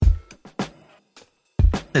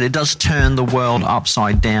that it does turn the world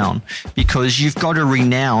upside down, because you've got to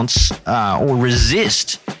renounce or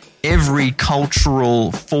resist every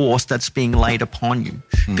cultural force that's being laid upon you,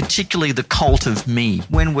 particularly the cult of me.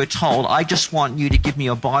 When we're told, I just want you to give me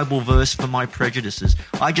a Bible verse for my prejudices.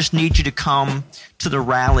 I just need you to come to the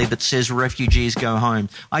rally that says refugees go home.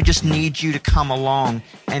 I just need you to come along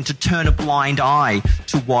and to turn a blind eye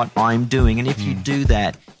to what I'm doing. And if you do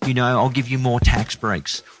that, I'll give you more tax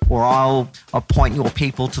breaks, or I'll appoint your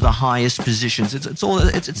people to the highest positions. It's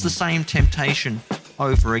the same temptation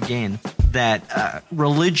over again, that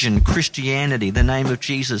religion, Christianity, the name of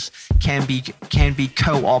Jesus can be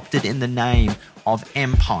co-opted in the name of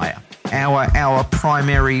empire. Our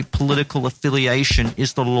primary political affiliation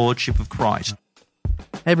is the Lordship of Christ.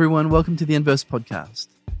 Hey everyone, welcome to the Inverse Podcast.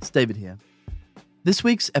 It's David here. This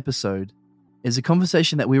week's episode is a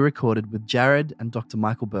conversation that we recorded with Jared and Dr.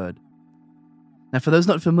 Michael Bird. Now, for those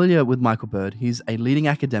not familiar with Michael Bird, he's a leading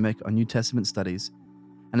academic on New Testament studies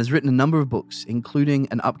and has written a number of books, including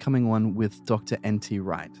an upcoming one with Dr. N.T.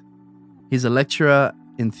 Wright. He's a lecturer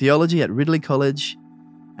in theology at Ridley College,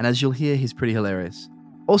 and as you'll hear, he's pretty hilarious.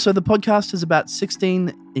 Also, the podcast is about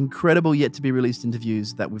 16 incredible yet-to-be-released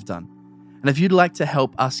interviews that we've done. And if you'd like to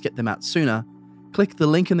help us get them out sooner, click the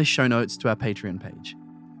link in the show notes to our Patreon page.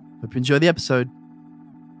 Hope you enjoy the episode.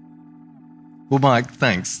 Well, Mike,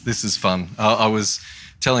 thanks. This is fun. I was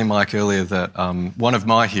telling Mike earlier that one of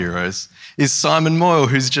my heroes is Simon Moyle,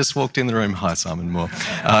 who's just walked in the room. Hi, Simon Moyle.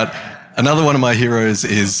 Another one of my heroes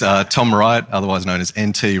is Tom Wright, otherwise known as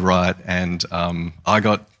N.T. Wright, and I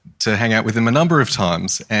got to hang out with him a number of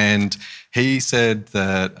times, and he said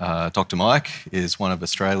that Dr. Mike is one of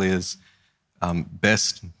Australia's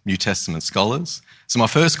best New Testament scholars. So my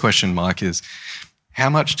first question, Mike, is how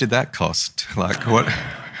much did that cost? Like what?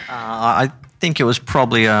 I think it was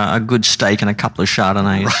probably a good steak and a couple of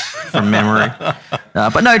Chardonnays from memory.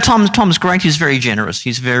 But no, Tom's great. He's very generous.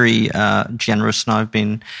 He's very generous, and I've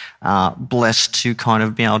been blessed to kind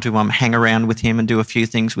of be able to hang around with him and do a few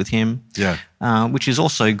things with him. Yeah. Which is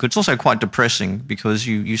also good. It's also quite depressing because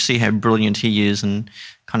you see how brilliant he is and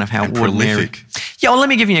kind of how ordinary. Prolific. Yeah. Well, let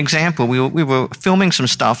me give you an example. We were filming some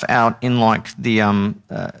stuff out in like the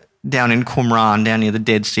down in Qumran, down near the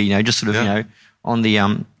Dead Sea. Just sort of on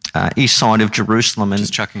the east side of Jerusalem, and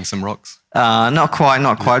just chucking some rocks. Not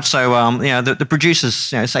quite. So the producers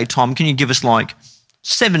say, Tom, can you give us like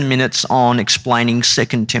 7 minutes on explaining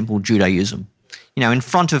Second Temple Judaism? In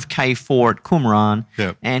front of K4 at Qumran,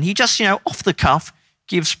 and he just off the cuff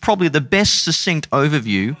gives probably the best succinct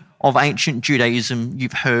overview of ancient Judaism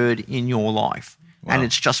you've heard in your life, and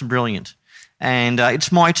it's just brilliant. And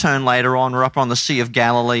it's my turn later on. We're up on the Sea of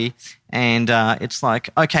Galilee, and it's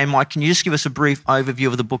like, okay, Mike, can you just give us a brief overview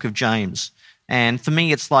of the book of James? And for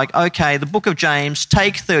me, it's like, okay, the book of James,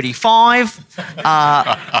 take 35.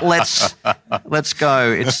 Let's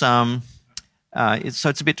go. It's so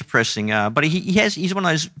it's a bit depressing. But he's one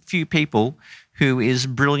of those few people who is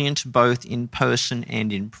brilliant both in person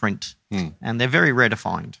and in print, and they're very rare to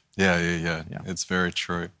find. Yeah. It's very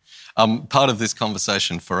true. Part of this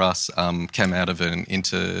conversation for us came out of an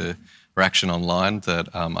interaction online that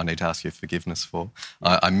I need to ask your forgiveness for.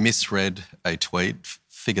 I misread a tweet.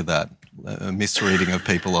 Figure that, a misreading of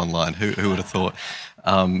people online. Who would have thought?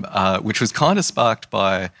 Which was kind of sparked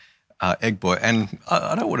by Egg Boy. And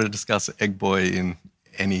I don't want to discuss Egg Boy in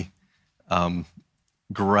any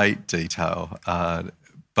great detail,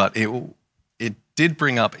 but it did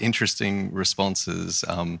bring up interesting responses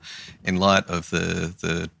in light of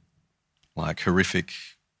the like horrific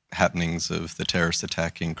happenings of the terrorist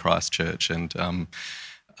attack in Christchurch and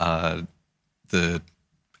the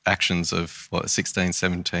actions of a 16,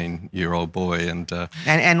 17-year-old boy.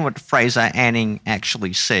 And what Fraser Anning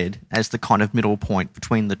actually said as the kind of middle point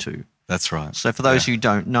between the two. That's right. So for those who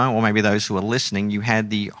don't know, or maybe those who are listening, you had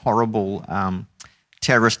the horrible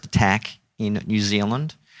terrorist attack in New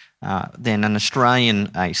Zealand. Then an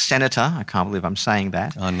Australian senator, I can't believe I'm saying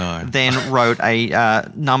that, I know, then wrote a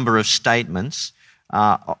number of statements,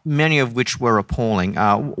 many of which were appalling.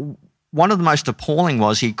 One of the most appalling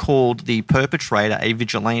was he called the perpetrator a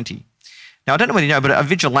vigilante. Now, I don't know whether you know, but a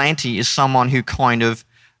vigilante is someone who kind of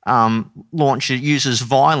uses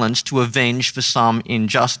violence to avenge for some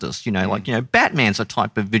injustice. Batman's a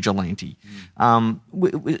type of vigilante.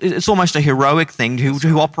 It's almost a heroic thing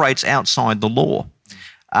who operates outside the law.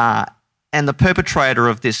 And the perpetrator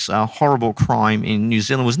of this horrible crime in New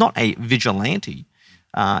Zealand was not a vigilante.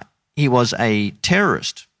 He was a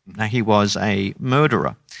terrorist. He was a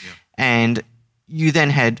murderer. Yeah. And you then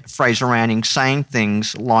had Fraser Anning saying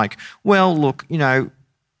things like, well, look,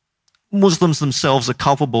 Muslims themselves are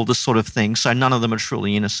culpable, this sort of thing, so none of them are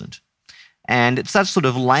truly innocent. And it's that sort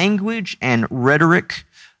of language and rhetoric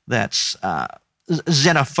that's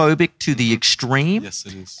xenophobic to the extreme. Yes,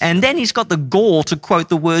 it is. And then he's got the gall to quote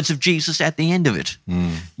the words of Jesus at the end of it.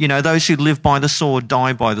 You know, those who live by the sword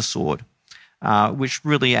die by the sword, which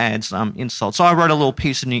really adds insult. So I wrote a little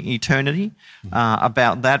piece in Eternity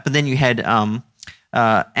about that. But then you had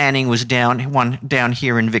Anning was down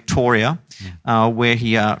here in Victoria, where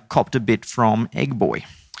he copped a bit from Egg Boy.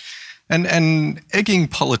 And egging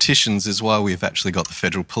politicians is why we've actually got the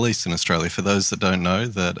federal police in Australia. For those that don't know,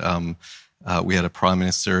 that we had a Prime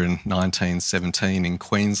Minister in 1917 in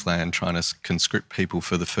Queensland trying to conscript people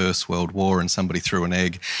for the First World War, and somebody threw an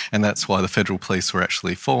egg, and that's why the federal police were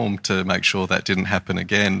actually formed, to make sure that didn't happen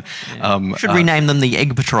again. Yeah. Should rename them the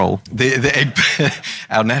Egg Patrol. The egg,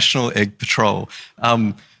 our National Egg Patrol.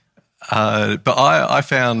 But I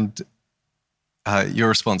found your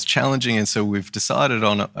response challenging, and so we've decided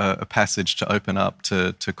on a passage to open up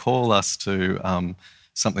to call us to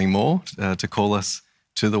something more, to call us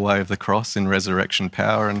to the way of the cross in resurrection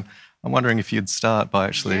power. And I'm wondering if you'd start by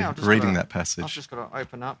actually reading that passage. I've just got to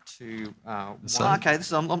open up to okay.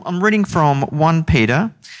 I'm reading from 1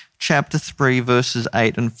 Peter chapter 3, verses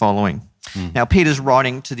 8 and following. Now, Peter's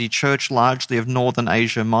writing to the church largely of Northern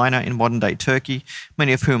Asia Minor in modern-day Turkey,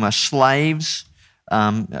 many of whom are slaves,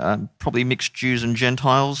 probably mixed Jews and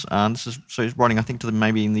Gentiles. So he's writing, I think, to them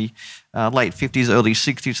maybe in the late 50s, early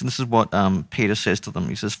 60s, and this is what Peter says to them.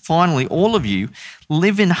 He says, "Finally, all of you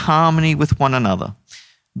live in harmony with one another.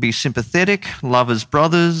 Be sympathetic, love as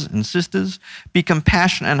brothers and sisters, be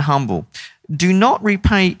compassionate and humble. Do not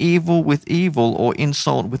repay evil with evil or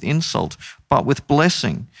insult with insult, but with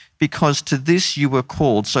blessing, because to this you were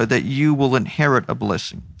called, so that you will inherit a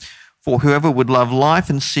blessing. For whoever would love life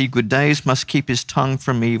and see good days must keep his tongue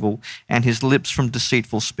from evil and his lips from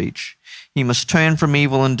deceitful speech. He must turn from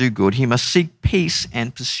evil and do good. He must seek peace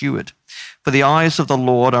and pursue it. For the eyes of the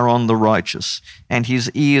Lord are on the righteous, and his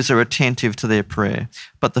ears are attentive to their prayer.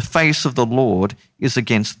 But the face of the Lord is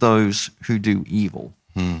against those who do evil."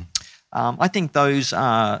 I think those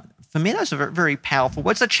are, for me, those are very, very powerful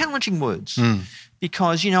words. They're challenging words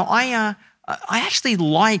because, you know, I actually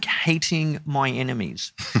like hating my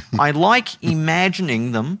enemies. I like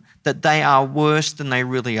imagining them that they are worse than they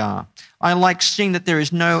really are. I like seeing that there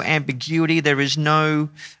is no ambiguity, there is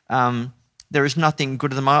nothing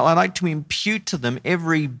good to them. I like to impute to them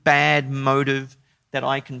every bad motive that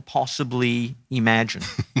I can possibly imagine.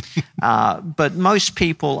 But most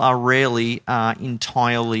people are rarely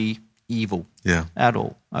entirely evil at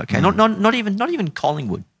all. Okay, not even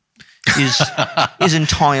Collingwood is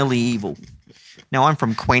entirely evil. Now, I'm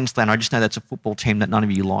from Queensland. I just know that's a football team that none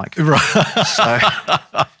of you like. Right.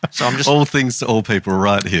 So I'm just... All things to all people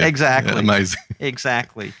right here. Exactly. Yeah, amazing.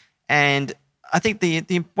 Exactly. And I think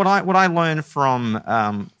what I learned from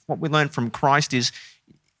what we learned from Christ is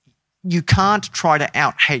you can't try to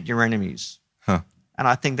out-hate your enemies. And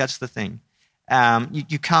I think that's the thing.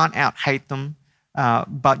 You can't out-hate them,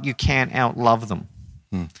 but you can out-love them.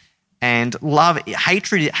 And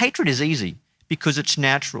hatred is easy because it's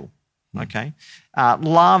natural. Okay,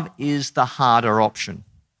 love is the harder option.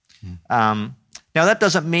 Now, that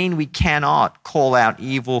doesn't mean we cannot call out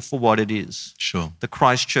evil for what it is. Sure. The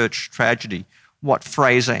Christchurch tragedy, what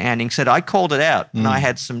Fraser Anning said, I called it out, and I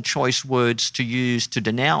had some choice words to use to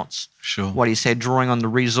denounce what he said, drawing on the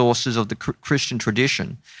resources of the Christian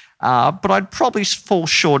tradition. But I'd probably fall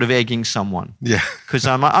short of egging someone. Yeah. Because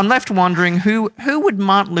I'm left wondering who would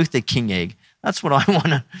Martin Luther King egg? That's what I want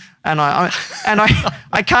to, and I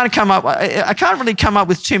can't come up. I can't really come up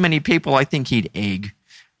with too many people I think he'd egg.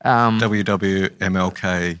 WWMLKD.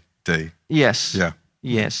 Yes. Yeah.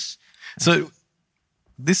 Yes. So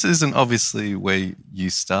this isn't obviously where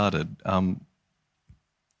you started.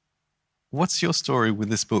 What's your story with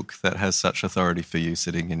this book that has such authority for you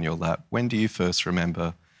sitting in your lap? When do you first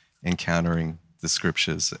remember encountering the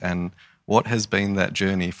scriptures, and what has been that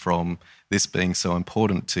journey from this being so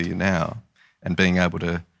important to you now and being able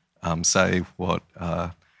to say what,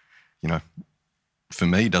 for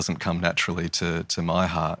me doesn't come naturally to my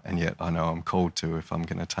heart, and yet I know I'm called to if I'm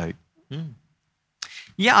going to take.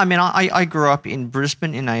 Yeah, I mean, I grew up in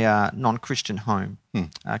Brisbane in a non-Christian home.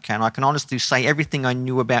 Okay, and I can honestly say everything I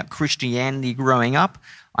knew about Christianity growing up,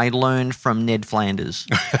 I learned from Ned Flanders.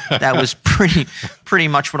 That was pretty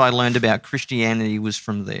much what I learned about Christianity was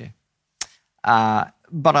from there.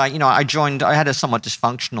 But I had a somewhat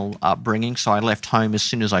dysfunctional upbringing, so I left home as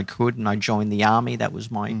soon as I could, and I joined the army. That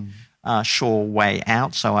was my sure way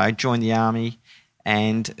out. So I joined the army,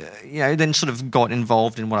 and then sort of got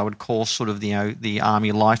involved in what I would call sort of the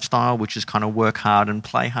army lifestyle, which is kind of work hard and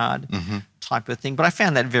play hard type of thing. But I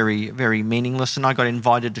found that very, very meaningless. And I got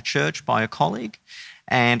invited to church by a colleague,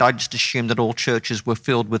 and I just assumed that all churches were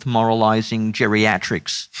filled with moralizing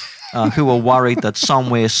geriatrics who are worried that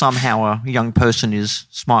somewhere, somehow, a young person is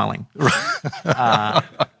smiling.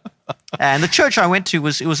 And the church I went to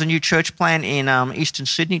was a new church plant in eastern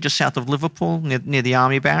Sydney, just south of Liverpool, near the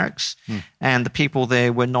army barracks. And the people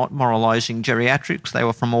there were not moralising geriatrics. They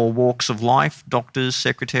were from all walks of life: doctors,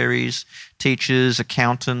 secretaries, teachers,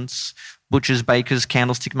 accountants, butchers, bakers,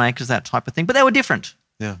 candlestick makers, that type of thing. But they were different.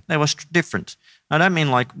 Yeah. They were different. I don't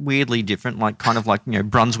mean like weirdly different, like kind of like,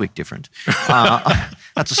 Brunswick different.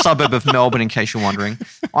 That's a suburb of Melbourne, in case you're wondering.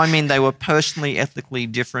 I mean, they were personally, ethically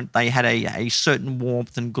different. They had a certain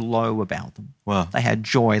warmth and glow about them. Wow. They had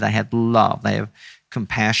joy. They had love. They have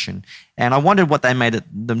compassion. And I wondered what they made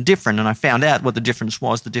them different. And I found out what the difference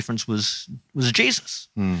was. The difference was Jesus.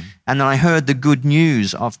 And then I heard the good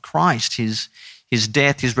news of Christ, his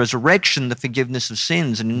death, his resurrection, the forgiveness of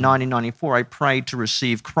sins. And in 1994, I prayed to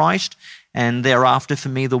receive Christ. And thereafter, for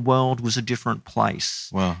me, the world was a different place.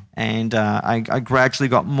 Wow. And I gradually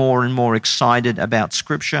got more and more excited about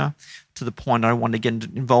Scripture, to the point I wanted to get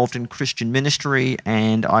involved in Christian ministry,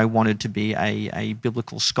 and I wanted to be a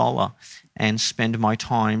biblical scholar and spend my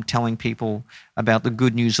time telling people about the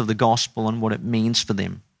good news of the gospel and what it means for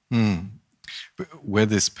them. Where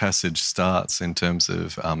this passage starts in terms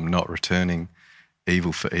of not returning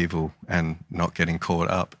evil for evil and not getting caught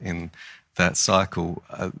up in that cycle,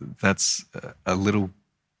 that's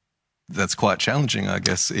quite challenging, I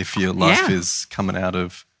guess, if your life is coming out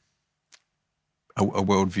of a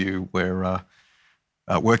worldview where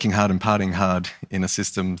working hard and partying hard in a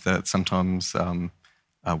system that sometimes,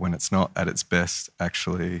 when it's not at its best,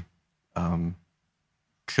 actually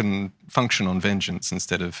can function on vengeance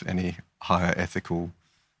instead of any higher ethical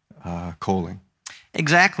calling.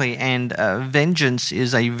 Exactly, and vengeance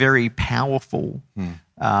is a very powerful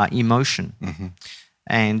emotion.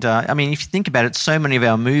 And I mean, if you think about it, so many of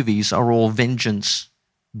our movies are all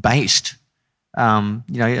vengeance-based. I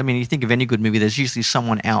mean, you think of any good movie, there's usually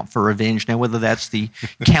someone out for revenge. Now, whether that's the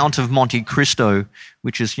Count of Monte Cristo,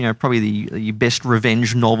 which is, probably the best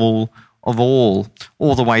revenge novel of all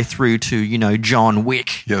the way through to, John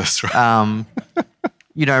Wick. Yeah, that's right.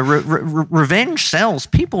 Revenge sells.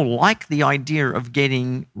 People like the idea of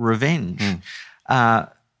getting revenge.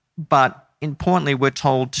 But importantly, we're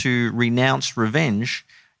told to renounce revenge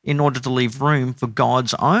in order to leave room for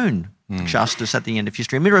God's own justice at the end of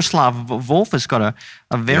history. Miroslav Volf has got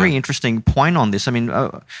a very interesting point on this. I mean,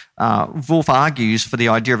 Volf argues for the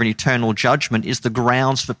idea of an eternal judgment is the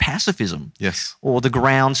grounds for pacifism. Yes. Or the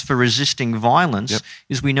grounds for resisting violence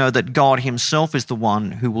is we know that God himself is the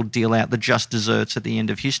one who will deal out the just deserts at the end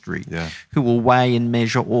of history, who will weigh and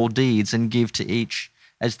measure all deeds and give to each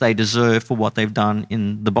as they deserve for what they've done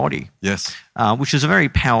in the body. Yes. Which is a very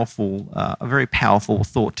powerful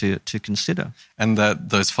thought to consider. And that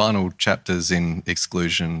those final chapters in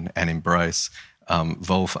Exclusion and Embrace,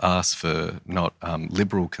 Volf asks for not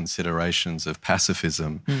liberal considerations of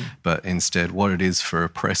pacifism, but instead what it is for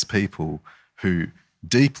oppressed people who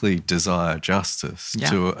deeply desire justice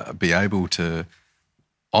to be able to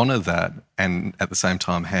honour that and at the same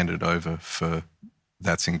time hand it over for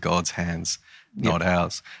that's in God's hands, not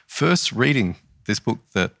ours. First reading this book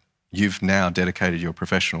that you've now dedicated your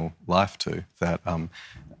professional life to, that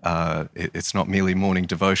it's not merely morning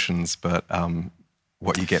devotions, but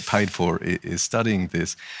what you get paid for is studying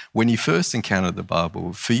this. When you first encountered the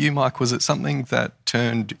Bible, for you, Mike, was it something that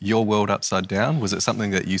turned your world upside down? Was it something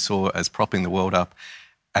that you saw as propping the world up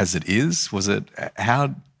as it is? Was it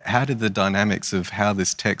how did the dynamics of how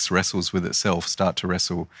this text wrestles with itself start to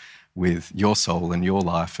wrestle with your soul and your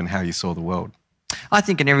life and how you saw the world? I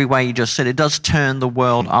think in every way you just said, it does turn the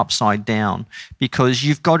world upside down, because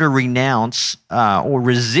you've got to renounce or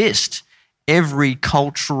resist every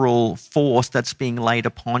cultural force that's being laid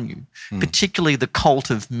upon you, particularly the cult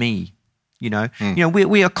of me. We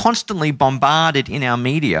are constantly bombarded in our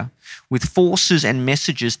media with forces and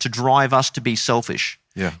messages to drive us to be selfish.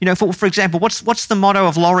 Yeah. For example, what's the motto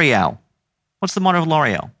of L'Oreal? What's the motto of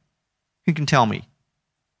L'Oreal? Who can tell me?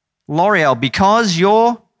 L'Oreal, because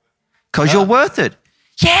you're worth it.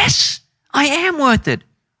 Yes, I am worth it.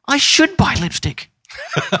 I should buy lipstick.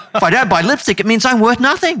 If I don't buy lipstick, it means I'm worth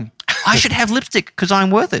nothing. I should have lipstick because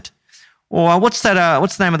I'm worth it. Or what's the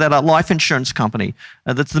name of that life insurance company?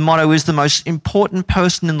 That's the motto is the most important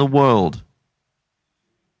person in the world.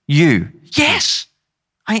 You. Yes,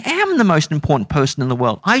 I am the most important person in the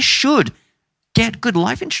world. I should get good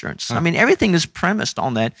life insurance. I mean, everything is premised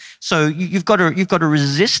on that. So you've got to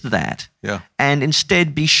resist that, and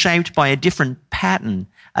instead be shaped by a different pattern,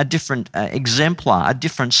 a different exemplar, a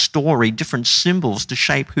different story, different symbols to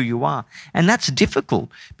shape who you are. And that's difficult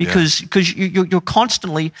because you're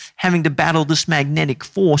constantly having to battle this magnetic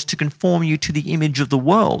force to conform you to the image of the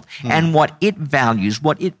world and what it values,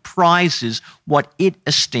 what it prizes, what it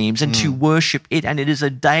esteems, and to worship it. And it is a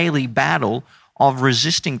daily battle of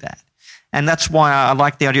resisting that. And that's why I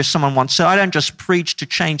like the idea. Someone once said, I don't just preach to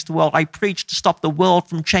change the world. I preach to stop the world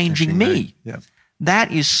from changing me. Yeah.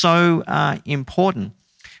 That is so important.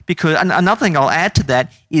 Because another thing I'll add to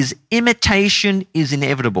that is imitation is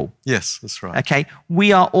inevitable. Yes, that's right. Okay?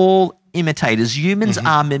 We are all imitators. Humans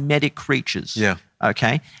are mimetic creatures. Yeah.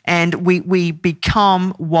 Okay? And we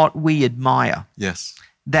become what we admire. Yes.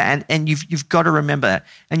 That and you've got to remember that,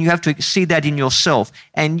 and you have to see that in yourself.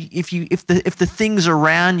 And if the things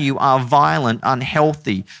around you are violent,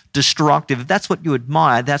 unhealthy, destructive, if that's what you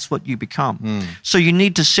admire, that's what you become. So you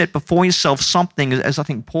need to set before yourself something, as I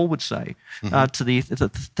think Paul would say to the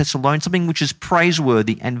Thessalonians, something which is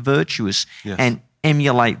praiseworthy and virtuous, and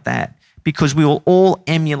emulate that, because we will all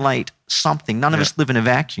emulate something. None of us live in a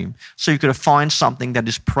vacuum. So you've got to find something that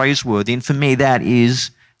is praiseworthy, and for me, that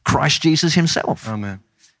is Christ Jesus Himself. Amen.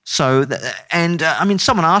 So, I mean,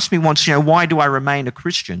 someone asked me once, why do I remain a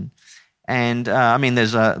Christian? And I mean,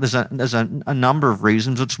 there's a number of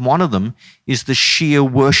reasons. It's one of them is the sheer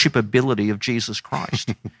worshipability of Jesus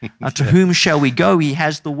Christ. To whom shall we go? He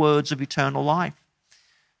has the words of eternal life.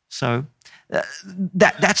 So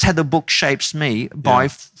that's how the book shapes me, by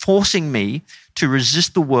forcing me to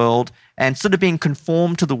resist the world, and instead of being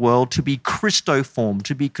conformed to the world, to be Christoformed,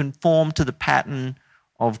 to be conformed to the pattern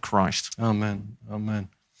of Christ. Amen. Amen.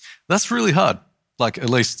 That's really hard. Like, at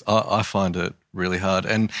least I find it really hard.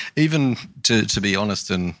 And even to be honest,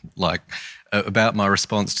 and like about my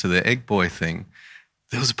response to the egg boy thing,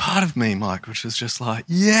 there was a part of me, Mike, which was just like,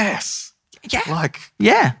 yes. Yeah.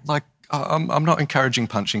 Like I'm not encouraging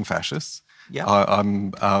punching fascists. Yeah.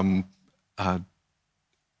 I'm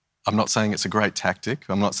not saying it's a great tactic.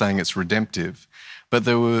 I'm not saying it's redemptive. But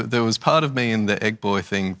there was part of me in the egg boy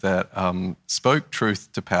thing that spoke truth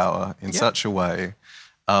to power in such a way.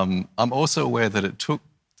 I'm also aware that it took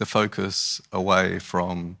the focus away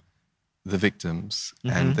from the victims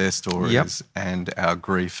and their stories and our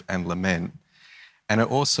grief and lament. And it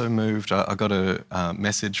also moved, I got a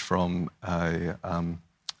message from a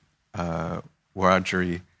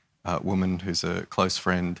Wiradjuri woman who's a close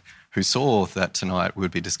friend who saw that tonight we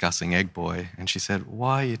would be discussing Egg Boy, and she said,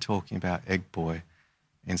 why are you talking about Egg Boy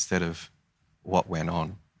instead of what went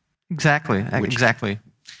on? Exactly.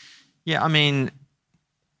 Yeah, I mean,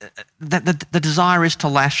 the desire is to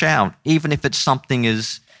lash out, even if it's something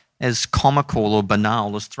as comical or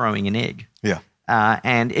banal as throwing an egg. Yeah.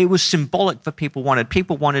 And it was symbolic for people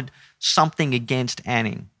wanted something against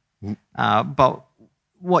Anning. But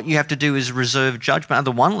what you have to do is reserve judgment at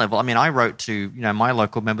the one level. I mean, I wrote to my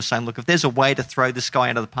local member saying, look, if there's a way to throw this guy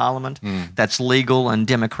out of the parliament that's legal and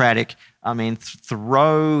democratic, I mean,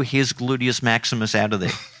 throw his gluteus maximus out of there.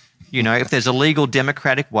 If there's a legal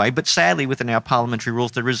democratic way, but sadly within our parliamentary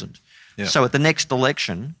rules there isn't. Yeah. So at the next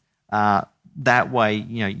election, that way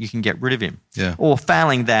you can get rid of him. Yeah. Or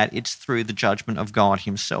failing that, it's through the judgment of God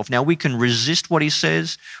Himself. Now we can resist what He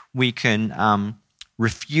says. We can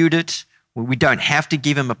refute it. We don't have to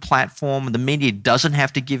give him a platform. The media doesn't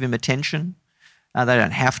have to give him attention. They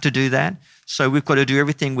don't have to do that. So we've got to do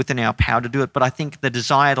everything within our power to do it. But I think the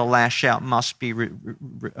desire to lash out must be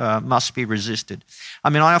resisted. I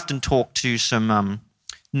mean, I often talk to some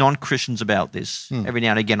non-Christians about this. Every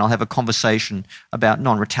now and again, I'll have a conversation about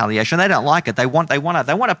non-retaliation. They don't like it. They want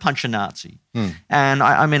to punch a Nazi. And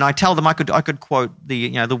I tell them I could quote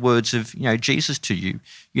the words of Jesus to you.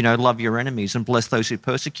 Love your enemies and bless those who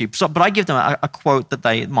persecute. So, but I give them a quote that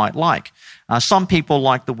they might like. Some people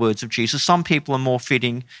like the words of Jesus. Some people are more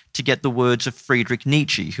fitting to get the words of Friedrich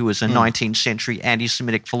Nietzsche, who was a 19th century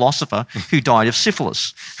anti-Semitic philosopher who died of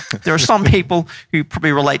syphilis. There are some people who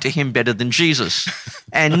probably relate to him better than Jesus.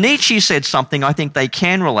 And Nietzsche said something I think they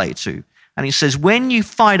can relate to. And he says, when you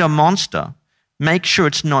fight a monster, make sure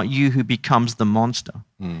it's not you who becomes the monster.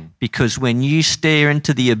 Because when you stare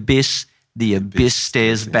into the abyss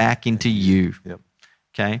stares back into you. Yep.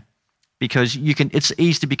 Okay? Because it's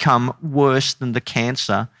easy to become worse than the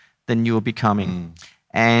cancer than you're becoming.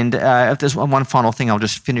 And if there's one final thing I'll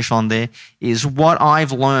just finish on there, is what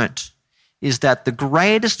I've learnt is that the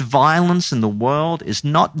greatest violence in the world is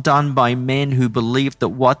not done by men who believe that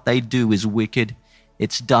what they do is wicked.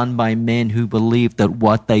 It's done by men who believe that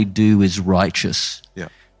what they do is righteous. Yeah.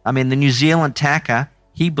 I mean, the New Zealand tacker,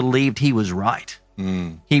 he believed he was right.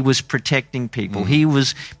 He was protecting people. He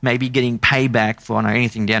was maybe getting payback for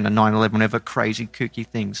anything down to 9/11, whatever crazy, kooky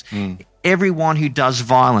things. Everyone who does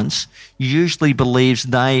violence usually believes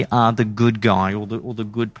they are the good guy or the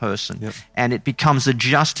good person. Yep. And it becomes a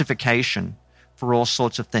justification for all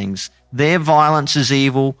sorts of things. Their violence is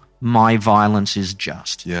evil. My violence is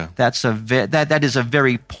just. Yeah. That is a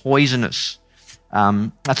very poisonous.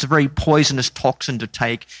 That's a very poisonous toxin to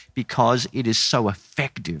take because it is so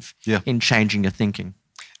effective in changing your thinking.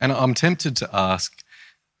 And I'm tempted to ask,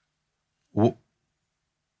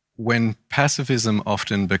 when pacifism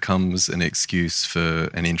often becomes an excuse for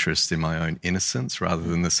an interest in my own innocence rather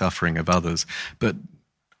than the suffering of others, but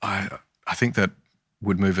I think that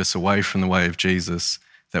would move us away from the way of Jesus,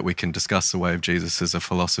 that we can discuss the way of Jesus as a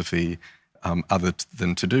philosophy other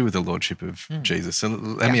than to do with the lordship of Jesus. So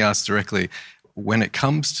let me ask directly, when it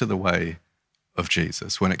comes to the way of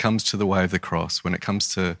Jesus, when it comes to the way of the cross, when it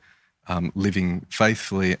comes to living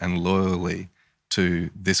faithfully and loyally to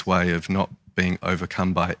this way of not being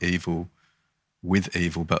overcome by evil with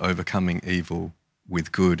evil, but overcoming evil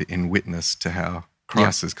with good in witness to how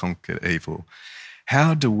Christ has conquered evil,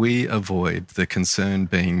 how do we avoid the concern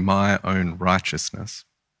being my own righteousness,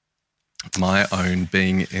 my own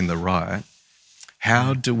being in the right?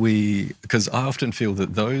 How do we, because I often feel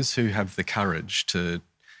that those who have the courage to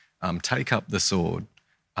take up the sword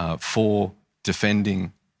for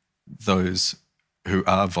defending those who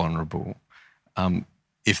are vulnerable,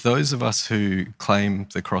 if those of us who claim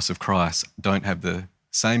the cross of Christ don't have the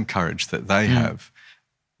same courage that they have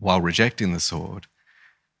while rejecting the sword,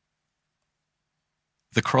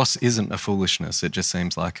 the cross isn't a foolishness. It just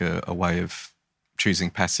seems like a way of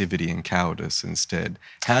choosing passivity and cowardice instead.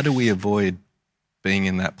 How do we avoid being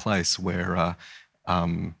in that place where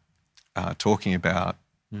talking about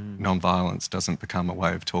nonviolence doesn't become a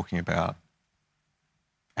way of talking about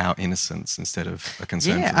our innocence instead of a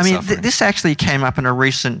concern for the suffering? This actually came up in a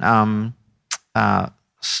recent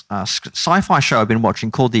sci-fi show I've been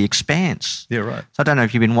watching called The Expanse. Yeah, right. So I don't know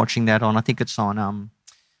if you've been watching that on, I think it's on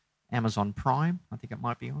Amazon Prime, I think it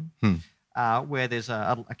might be on, where there's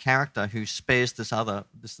a character who spares this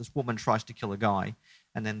woman tries to kill a guy,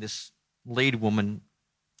 and then this lead woman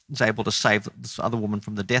is able to save this other woman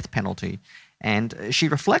from the death penalty, and she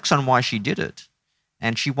reflects on why she did it.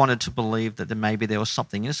 And she wanted to believe that maybe there was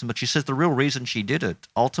something innocent, but she says the real reason she did it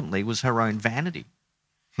ultimately was her own vanity.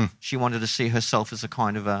 She wanted to see herself as a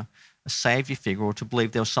kind of a savior figure, or to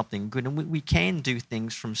believe there was something good. And we can do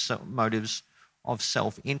things from motives of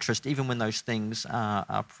self-interest, even when those things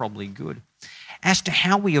are probably good. As to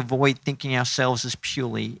how we avoid thinking ourselves as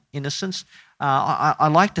purely innocents, I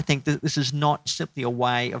like to think that this is not simply a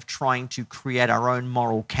way of trying to create our own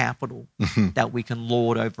moral capital that we can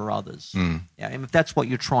lord over others. And if that's what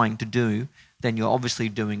you're trying to do, then you're obviously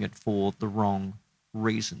doing it for the wrong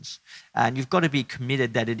reasons. And you've got to be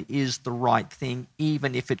committed that it is the right thing,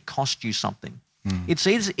 even if it costs you something. It's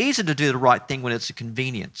easy to do the right thing when it's a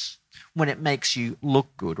convenience, when it makes you look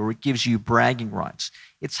good or it gives you bragging rights.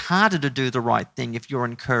 It's harder to do the right thing if you're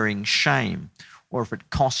incurring shame or if it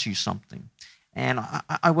costs you something. And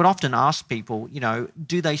I would often ask people,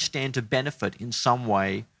 do they stand to benefit in some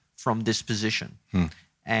way from this position?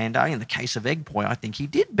 And in the case of Egg Boy, I think he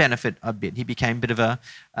did benefit a bit. He became a bit of a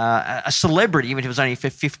celebrity, even if it was only for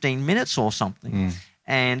 15 minutes or something.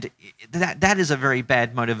 And that is a very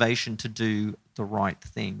bad motivation to do the right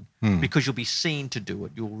thing, because you'll be seen to do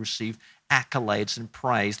it. You'll receive accolades and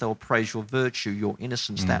praise. They'll praise your virtue, your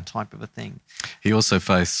innocence, that type of a thing. He also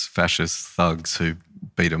faced fascist thugs who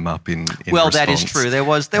beat him up in well, response. That is true. There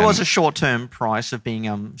was a short-term price of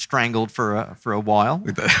being strangled for a while.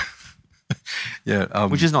 Yeah,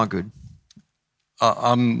 which is not good.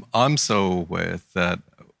 I'm so aware that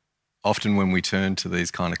often when we turn to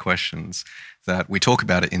these kind of questions, that we talk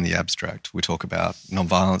about it in the abstract. We talk about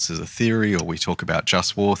nonviolence as a theory, or we talk about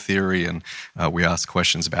just war theory, and we ask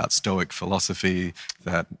questions about Stoic philosophy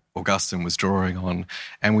that Augustine was drawing on,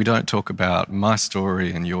 and we don't talk about my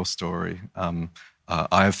story and your story.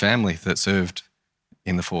 I have family that served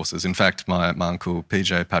in the forces. In fact, my uncle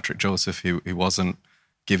PJ, Patrick Joseph, he wasn't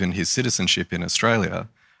given his citizenship in Australia,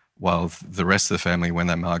 while the rest of the family, when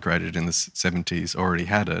they migrated in the 70s, already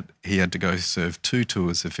had it. He had to go serve 2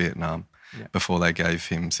 tours of Vietnam before they gave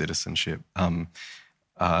him citizenship. I'm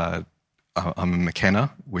a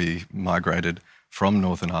McKenna. We migrated from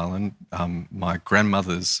Northern Ireland. My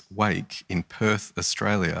grandmother's wake in Perth,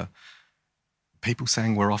 Australia, people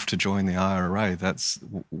saying we're off to join the IRA. That's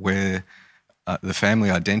where the family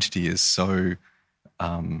identity is so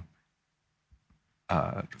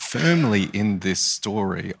firmly in this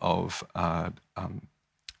story of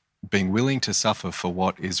being willing to suffer for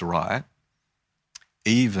what is right,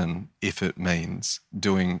 even if it means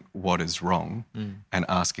doing what is wrong and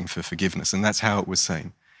asking for forgiveness. And that's how it was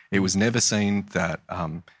seen. It was never seen that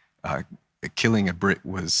killing a Brit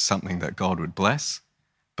was something that God would bless,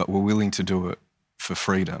 but we're willing to do it for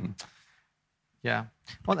freedom. Yeah.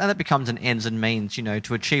 Well, and that becomes an ends and means.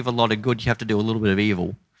 To achieve a lot of good, you have to do a little bit of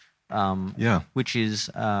evil. Which is,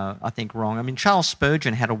 I think, wrong. I mean, Charles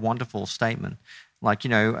Spurgeon had a wonderful statement.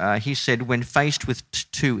 He said, when faced with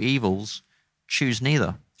two evils, choose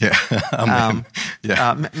neither. Yeah.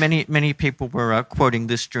 Many people were quoting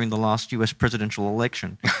this during the last US presidential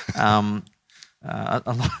election.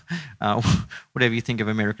 Whatever you think of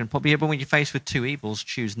American pop. Yeah, but when you're faced with two evils,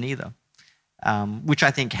 choose neither. Which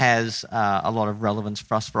I think has a lot of relevance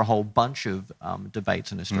for us for a whole bunch of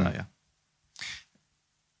debates in Australia.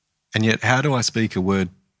 And yet, how do I speak a word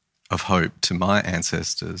of hope to my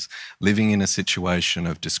ancestors living in a situation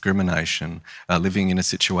of discrimination, living in a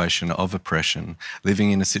situation of oppression,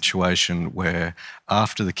 living in a situation where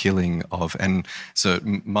after the killing of... And so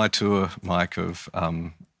my tour, Mike, of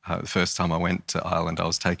the first time I went to Ireland, I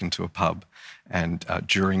was taken to a pub, and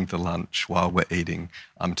during the lunch, while we're eating,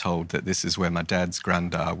 I'm told that this is where my dad's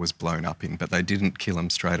granddad was blown up in, but they didn't kill him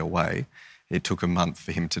straight away. It took a month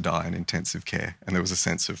for him to die in intensive care, and there was a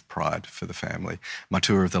sense of pride for the family. My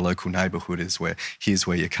tour of the local neighbourhood is here's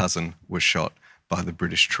where your cousin was shot by the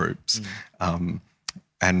British troops.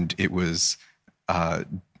 And it was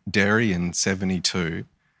Derry in 1972,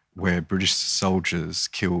 where British soldiers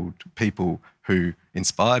killed people who,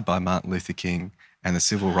 inspired by Martin Luther King and the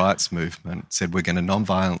civil rights movement, said we're going to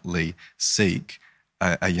non-violently seek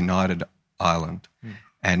a united Ireland.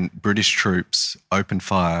 And British troops opened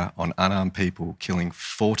fire on unarmed people, killing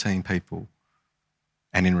 14 people.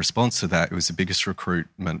 And in response to that, it was the biggest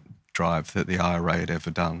recruitment drive that the IRA had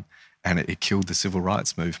ever done. And it killed the civil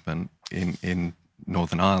rights movement in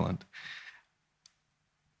Northern Ireland.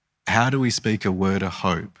 How do we speak a word of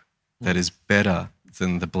hope that is better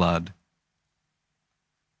than the blood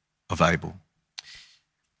of Abel?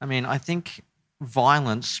 I mean, I think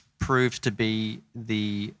violence proves to be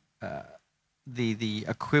the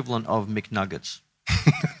equivalent of McNuggets.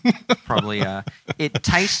 Probably. It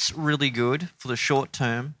tastes really good for the short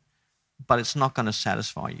term, but it's not going to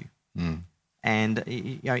satisfy you. And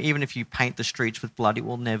even if you paint the streets with blood, it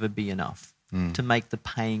will never be enough to make the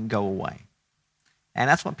pain go away. And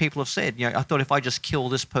that's what people have said. I thought if I just kill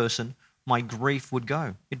this person, my grief would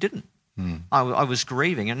go. It didn't. I was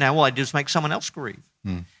grieving, and now all I do is make someone else grieve.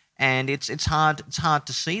 And it's hard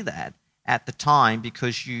to see that at the time,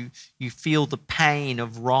 because you feel the pain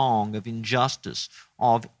of wrong, of injustice,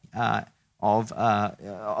 of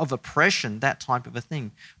oppression, that type of a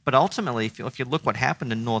thing. But ultimately, if you look what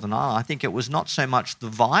happened in Northern Ireland, I think it was not so much the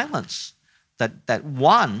violence that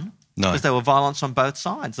won, because there were violence on both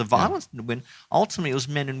sides. The violence didn't win. Ultimately, it was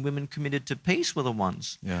men and women committed to peace were the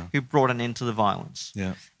ones who brought an end to the violence.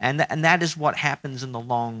 And that is what happens in the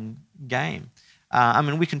long game. I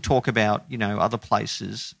mean, we can talk about, other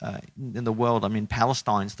places in the world. I mean,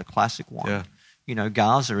 Palestine's the classic one.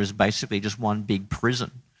 Gaza is basically just one big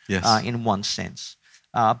prison in one sense.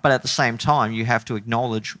 But at the same time, you have to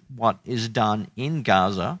acknowledge what is done in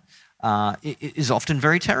Gaza is often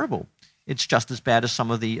very terrible. It's just as bad as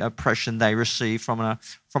some of the oppression they receive from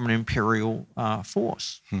an imperial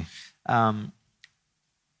force.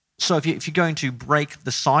 So if you're going to break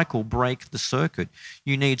the cycle, break the circuit,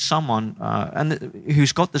 you need someone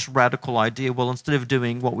who's got this radical idea. Well, instead of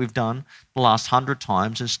doing what we've done the last 100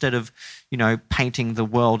 times, instead of painting the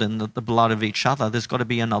world in the blood of each other, there's got to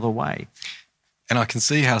be another way. And I can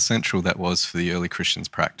see how central that was for the early Christians'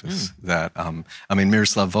 practice. That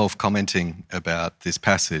Miroslav Volf, commenting about this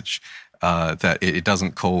passage, that it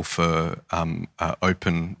doesn't call for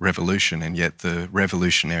open revolution, and yet the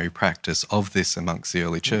revolutionary practice of this amongst the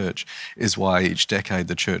early church is why each decade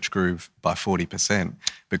the church grew by 40%,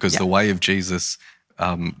 because the way of Jesus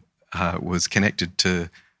was connected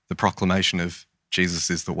to the proclamation of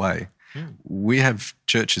Jesus is the way. We have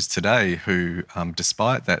churches today who,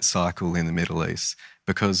 despite that cycle in the Middle East,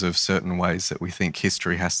 because of certain ways that we think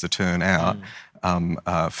history has to turn out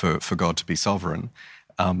for God to be sovereign,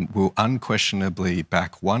 will unquestionably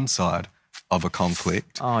back one side of a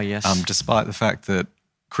conflict, despite the fact that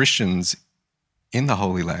Christians in the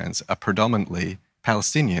Holy Lands are predominantly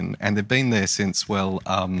Palestinian, and they've been there since,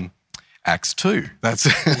 Acts 2. That's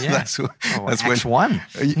Acts 1.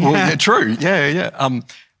 True.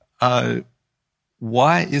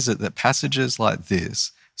 Why is it that passages like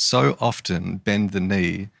this so often bend the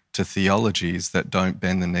knee to theologies that don't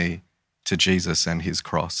bend the knee to Jesus and his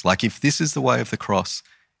cross? Like, if this is the way of the cross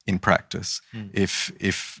in practice, if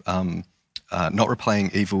not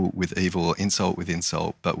repaying evil with evil or insult with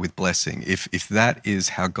insult, but with blessing, if that is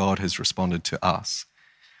how God has responded to us,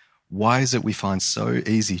 why is it we find so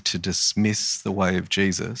easy to dismiss the way of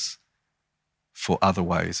Jesus for other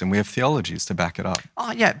ways? And we have theologies to back it up.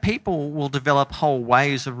 Oh, yeah, people will develop whole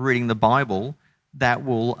ways of reading the Bible that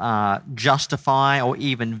will justify or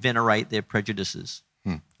even venerate their prejudices.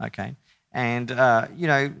 Okay? And,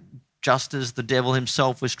 just as the devil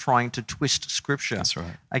himself was trying to twist Scripture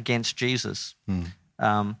against Jesus.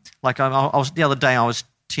 I was the other day, I was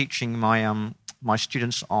teaching my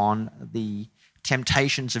students on the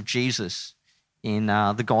temptations of Jesus in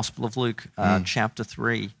the Gospel of Luke, chapter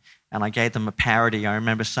 3. And I gave them a parody. I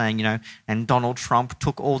remember saying, and Donald Trump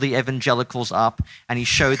took all the evangelicals up and he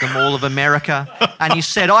showed them all of America. And he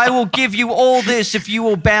said, I will give you all this if you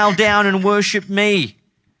will bow down and worship me.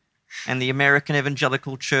 And the American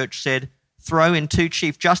Evangelical Church said, throw in 2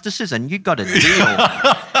 chief justices and you got a deal.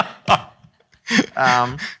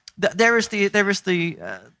 There is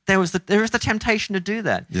the temptation to do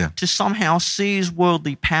that, to somehow seize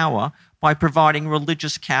worldly power by providing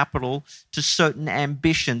religious capital to certain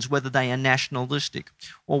ambitions, whether they are nationalistic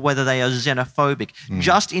or whether they are xenophobic.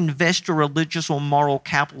 Just invest your religious or moral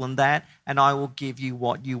capital in that, and I will give you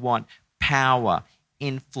what you want: power,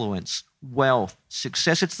 influence, wealth,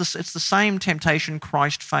 success. It's the same temptation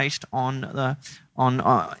Christ faced in the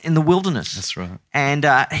wilderness. That's right. And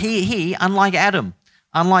he, unlike Adam,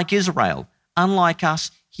 unlike Israel, unlike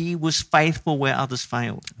us, he was faithful where others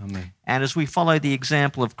failed. Amen. And as we follow the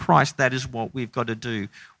example of Christ, that is what we've got to do.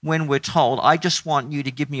 When we're told, I just want you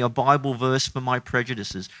to give me a Bible verse for my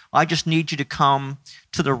prejudices. I just need you to come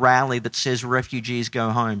to the rally that says refugees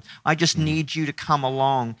go home. I just need you to come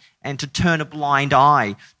along and to turn a blind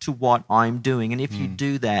eye to what I'm doing. And if you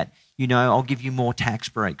do that, I'll give you more tax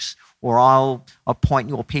breaks, or I'll appoint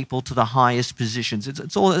your people to the highest positions.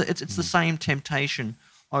 It's the same temptation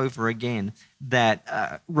over again,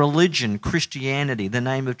 that religion, Christianity, the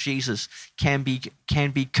name of Jesus can be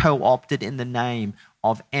co-opted in the name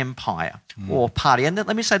of empire or party. And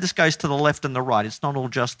let me say, this goes to the left and the right. It's not all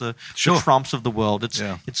just the Trumps of the world.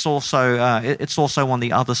 It's also on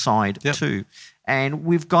the other side too. And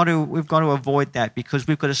we've got to avoid that, because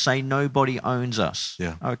we've got to say nobody owns us.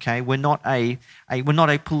 Okay, we're not a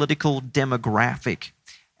political demographic.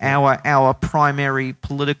 Our primary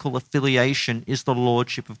political affiliation is the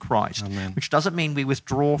Lordship of Christ, which doesn't mean we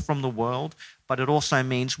withdraw from the world, but it also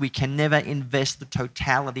means we can never invest the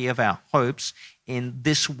totality of our hopes in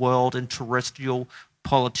this world and terrestrial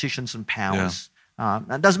politicians and powers.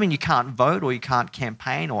 That doesn't mean you can't vote or you can't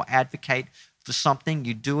campaign or advocate for something.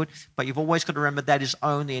 You do it, but you've always got to remember that is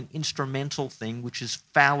only an instrumental thing which is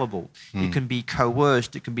fallible. It can be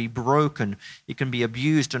coerced, it can be broken, it can be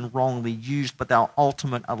abused and wrongly used, but our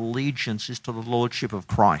ultimate allegiance is to the Lordship of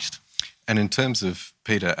Christ. And in terms of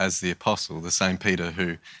Peter as the apostle, the same Peter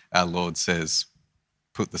who our Lord says,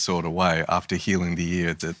 put the sword away, after healing the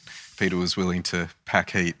ear, that Peter was willing to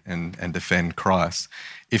pack heat and defend Christ.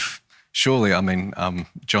 Surely,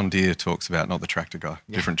 John Deere talks about, not the tractor guy,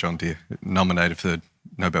 different John Deere, nominated for the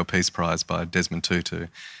Nobel Peace Prize by Desmond Tutu.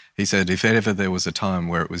 He said, if ever there was a time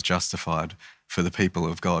where it was justified for the people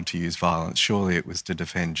of God to use violence, surely it was to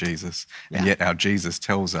defend Jesus. And yet our Jesus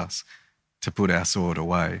tells us to put our sword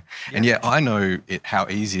away. And yet I know how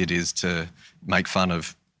easy it is to make fun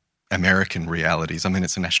of American realities.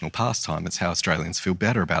 It's a national pastime. It's how Australians feel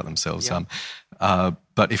better about themselves.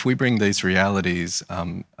 But if we bring these realities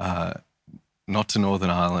not to Northern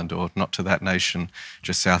Ireland or not to that nation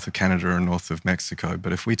just south of Canada or north of Mexico,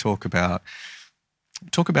 but if we talk about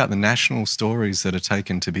the national stories that are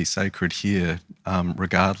taken to be sacred here,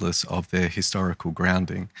 regardless of their historical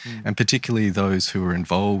grounding, and particularly those who are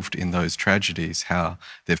involved in those tragedies, how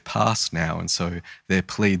they've passed now, and so their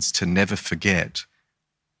pleads to never forget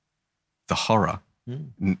the horror,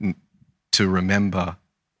 to remember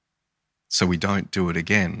so we don't do it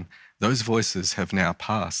again. Those voices have now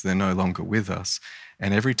passed. They're no longer with us.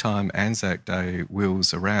 And every time Anzac Day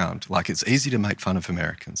wheels around, it's easy to make fun of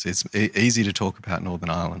Americans. It's easy to talk about Northern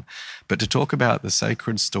Ireland. But to talk about the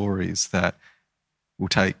sacred stories that will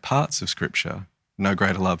take parts of Scripture, no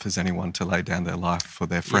greater love has anyone to lay down their life for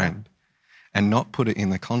their friend, and not put it in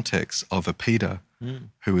the context of a Peter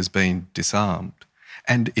who has been disarmed.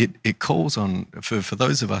 And it calls on, for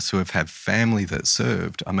those of us who have had family that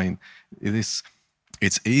served, it's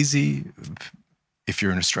easy if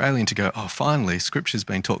you're an Australian to go, oh, finally, Scripture's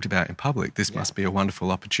been talked about in public. This must be a wonderful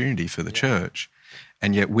opportunity for the church.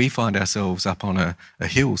 And yet we find ourselves up on a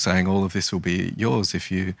hill saying all of this will be yours if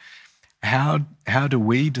you... How do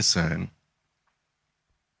we discern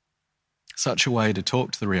such a way to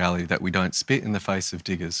talk to the reality that we don't spit in the face of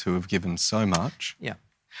diggers who have given so much, Yeah.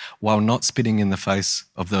 while not spitting in the face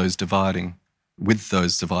of those dividing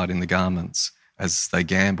the garments as they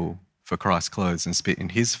gamble for Christ's clothes and spit in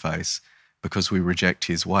his face because we reject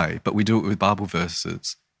his way. But we do it with Bible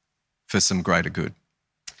verses for some greater good.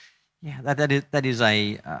 Yeah, that is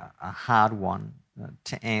a hard one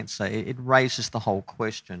to answer. It raises the whole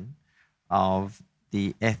question of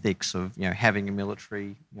the ethics of having a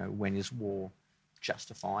military. When is war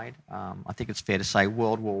justified? I think it's fair to say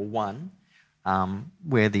World War One,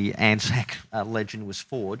 where the Anzac legend was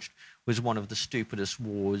forged, was one of the stupidest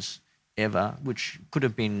wars ever, which could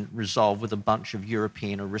have been resolved with a bunch of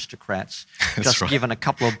European aristocrats just given a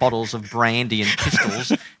couple of bottles of brandy and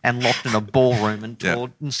pistols and locked in a ballroom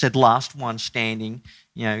and said last one standing,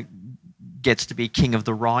 gets to be king of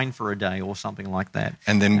the Rhine for a day or something like that.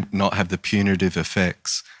 And then not have the punitive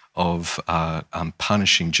effects of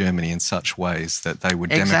punishing Germany in such ways that they would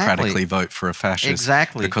democratically vote for a fascist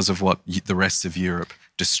because of what the rest of Europe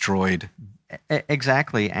destroyed.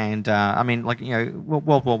 Exactly, and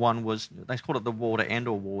World War One was, they called it the war to end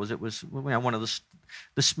all wars. It was one of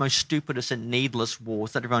the most stupidest and needless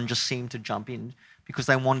wars that everyone just seemed to jump in because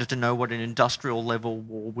they wanted to know what an industrial level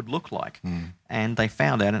war would look like, and they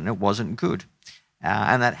found out, and it wasn't good,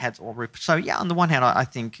 and that had all. So on the one hand, I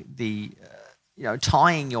think the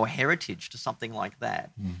tying your heritage to something like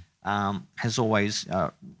that has always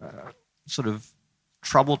sort of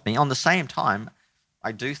troubled me. On the same time,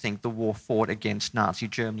 I do think the war fought against Nazi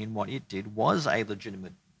Germany and what it did was a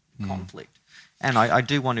legitimate conflict. And I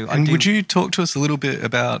do want to... would you talk to us a little bit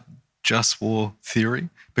about just war theory?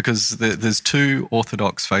 Because there's two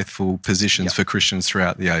orthodox faithful positions for Christians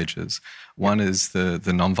throughout the ages. One is the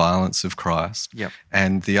non-violence of Christ,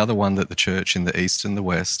 and the other one that the church in the East and the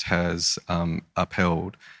West has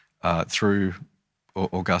upheld through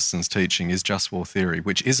Augustine's teaching is just war theory,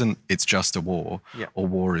 which isn't it's just a war or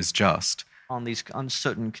war is just. On these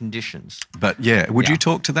uncertain conditions. But would you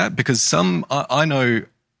talk to that? Because I know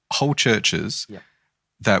whole churches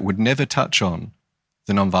that would never touch on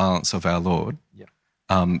the non-violence of our Lord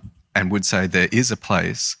and would say there is a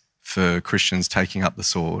place for Christians taking up the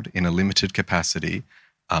sword in a limited capacity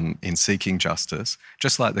in seeking justice,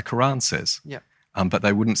 just like the Quran says. But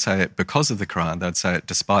they wouldn't say it because of the Quran, they'd say it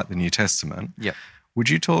despite the New Testament. Would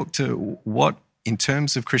you talk to what, in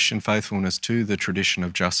terms of Christian faithfulness to the tradition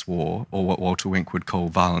of just war, or what Walter Wink would call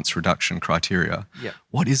violence reduction criteria,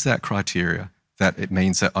 what is that criteria that it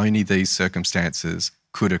means that only these circumstances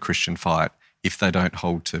could a Christian fight if they don't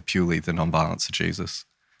hold to purely the non-violence of Jesus?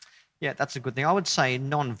 Yeah, that's a good thing. I would say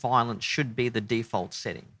non-violence should be the default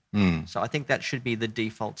setting. So I think that should be the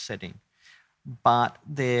default setting. But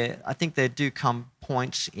I think there do come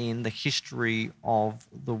points in the history of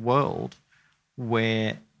the world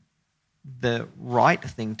where the right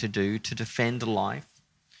thing to do to defend life,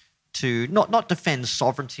 to not defend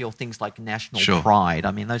sovereignty or things like national pride.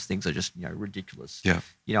 I mean, those things are just ridiculous.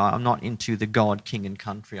 I'm not into the God, king, and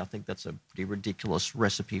country. I think that's a pretty ridiculous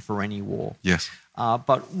recipe for any war.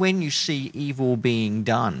 But when you see evil being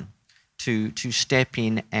done, to step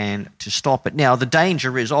in and to stop it. Now, the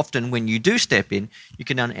danger is often when you do step in, you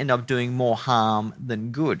can end up doing more harm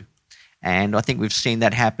than good, and I think we've seen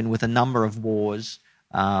that happen with a number of wars.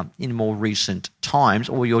 In more recent times,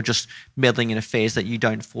 or you're just meddling in affairs that you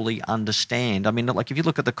don't fully understand. I mean, like if you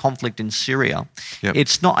look at the conflict in Syria,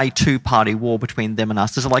 it's not a two-party war between them and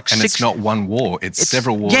us. There's like it's not one war. It's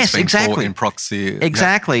several wars being fought in proxy.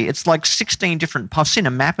 Exactly. It's like 16 different... I've seen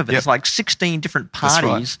a map of it. It's like 16 different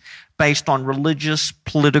parties based on religious,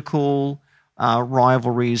 political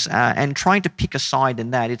rivalries, and trying to pick a side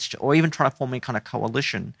in that, or even trying to form any kind of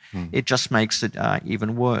coalition, it just makes it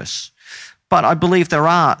even worse. But I believe there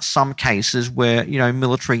are some cases where,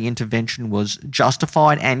 military intervention was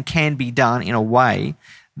justified and can be done in a way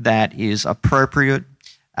that is appropriate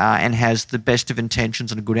and has the best of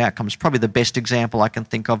intentions and good outcomes. Probably the best example I can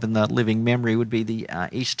think of in the living memory would be the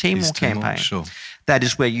East Timor campaign. That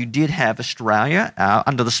is where you did have Australia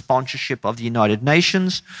under the sponsorship of the United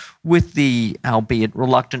Nations with the, albeit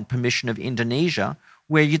reluctant, permission of Indonesia,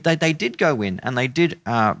 where they did go in and they did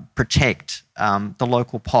protect the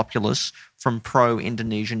local populace from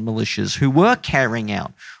pro-Indonesian militias who were carrying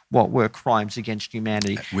out what were crimes against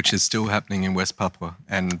humanity. Which is still happening in West Papua.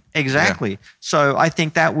 Exactly. So I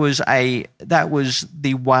think that was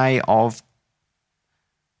the way of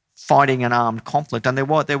fighting an armed conflict. And there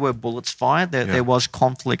were bullets fired. There was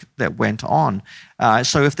conflict that went on.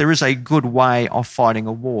 So if there is a good way of fighting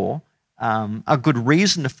a war, a good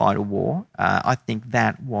reason to fight a war, I think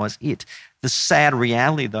that was it. The sad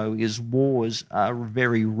reality, though, is wars are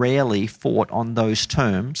very rarely fought on those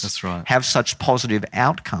terms. That's right. Have such positive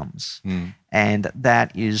outcomes. And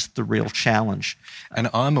that is the real challenge. And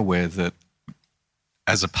I'm aware that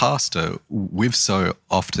as a pastor, we've so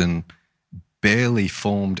often barely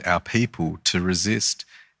formed our people to resist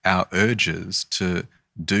our urges to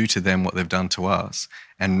do to them what they've done to us.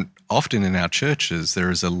 And often in our churches, there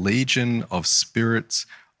is a legion of spirits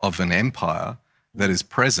of an empire that is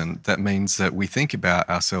present. That means that we think about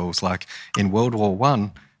ourselves like in World War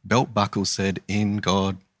I, belt buckle said, "In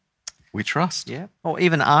God we trust." Yeah. Or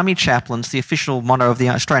even army chaplains, the official motto of the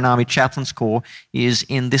Australian Army Chaplains Corps is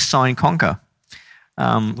 "In this sign conquer."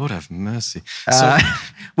 Lord have mercy.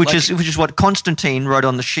 Which is what Constantine wrote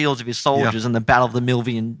on the shields of his soldiers in the Battle of the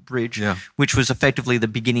Milvian Bridge, which was effectively the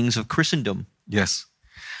beginnings of Christendom. Yes.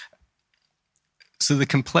 So the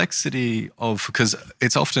complexity of, because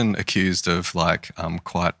it's often accused of like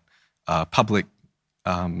quite public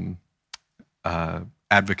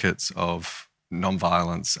advocates of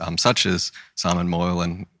nonviolence, such as Simon Moyle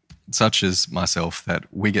and such as myself, that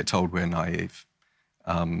we get told we're naive,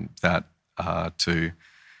 that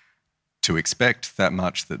to expect that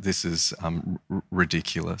much, that this is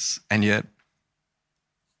ridiculous. And yet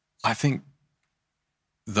I think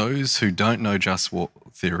those who don't know just war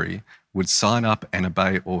theory would sign up and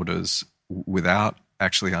obey orders without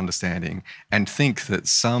actually understanding and think that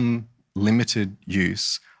some limited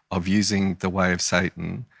use of using the way of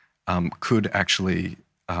Satan could actually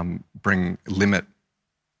bring limit,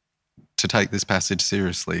 to take this passage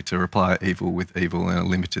seriously, to reply evil with evil in a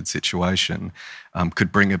limited situation,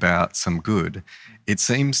 could bring about some good. It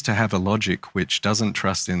seems to have a logic which doesn't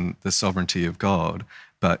trust in the sovereignty of God,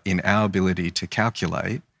 but in our ability to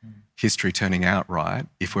calculate history turning out right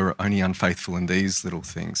if we're only unfaithful in these little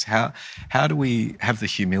things. How do we have the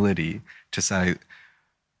humility to say,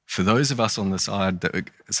 for those of us on the side that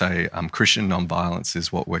say Christian nonviolence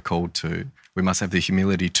is what we're called to, we must have the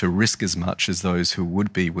humility to risk as much as those who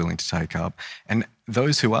would be willing to take up. And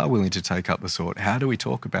those who are willing to take up the sword, how do we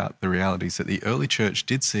talk about the realities that the early church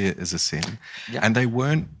did see it as a sin, and they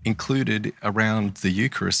weren't included around the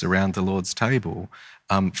Eucharist, around the Lord's table,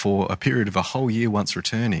 for a period of a whole year once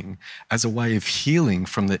returning, as a way of healing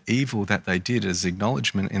from the evil that they did, as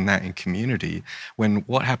acknowledgement in that in community. When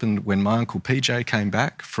what happened when my Uncle PJ came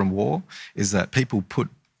back from war is that people put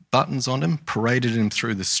buttons on him, paraded him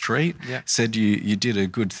through the street, said you did a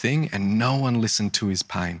good thing, and no one listened to his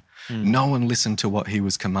pain. No one listened to what he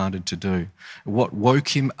was commanded to do. What woke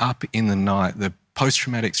him up in the night, the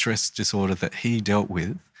post-traumatic stress disorder that he dealt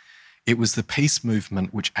with, it was the peace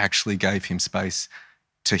movement which actually gave him space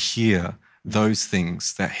to hear those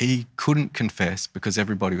things that he couldn't confess because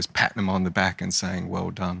everybody was patting him on the back and saying,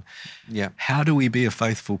 "Well done." Yeah. How do we be a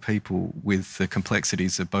faithful people with the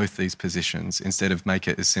complexities of both these positions instead of make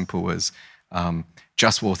it as simple as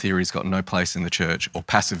just war theory's got no place in the church or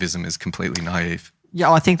pacifism is completely naive?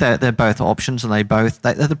 Yeah, I think they're both options, and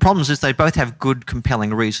the problem is they both have good,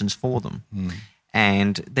 compelling reasons for them.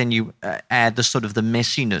 And then you add the sort of the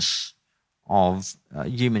messiness of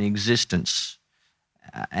human existence.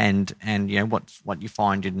 And you know what you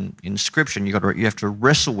find in Scripture, and you have to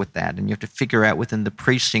wrestle with that, and you have to figure out within the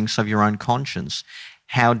precincts of your own conscience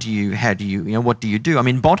how do you what do you do? I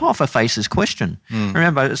mean, Bonhoeffer faced this question.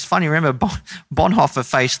 Remember, it's funny. Remember, Bonhoeffer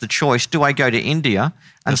faced the choice: do I go to India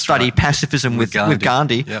and study pacifism with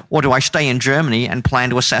Gandhi, or do I stay in Germany and plan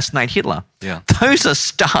to assassinate Hitler? Yeah. Those are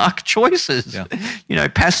stark choices. Yeah. You know,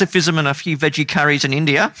 pacifism and a few veggie curries in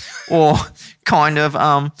India, or kind of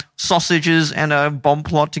sausages and a bomb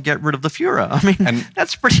plot to get rid of the Fuhrer. I mean,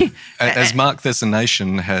 that's pretty... As Mark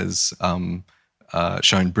Thessalonation has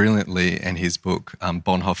shown brilliantly in his book,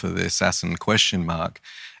 Bonhoeffer the Assassin, ?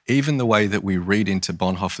 Even the way that we read into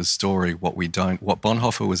Bonhoeffer's story what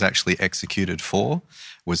Bonhoeffer was actually executed for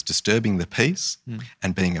was disturbing the peace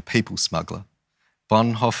and being a people smuggler.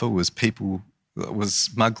 Bonhoeffer was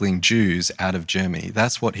smuggling Jews out of Germany.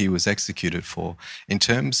 That's what he was executed for. In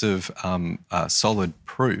terms of solid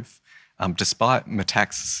proof, despite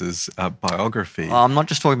Metaxas's biography... Well, I'm not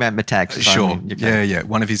just talking about Metaxas. Sure, yeah.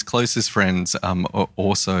 One of his closest friends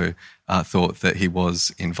also thought that he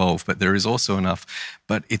was involved, but there is also enough.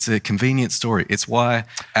 But it's a convenient story. It's why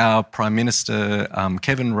our Prime Minister,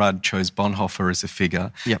 Kevin Rudd, chose Bonhoeffer as a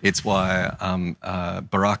figure. Yep. It's why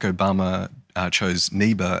Barack Obama chose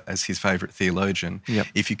Niebuhr as his favourite theologian. Yep.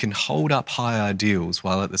 If you can hold up high ideals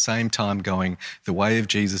while at the same time going, the way of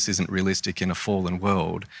Jesus isn't realistic in a fallen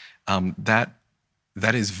world, that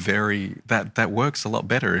works a lot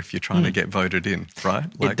better if you're trying to get voted in, right?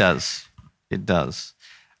 It does.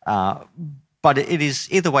 But it is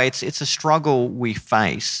either way. It's a struggle we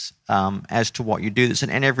face as to what you do this,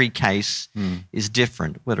 and every case is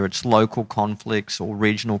different. Whether it's local conflicts or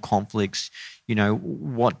regional conflicts,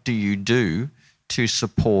 what do you do to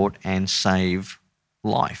support and save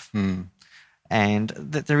life? And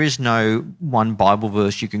that there is no one Bible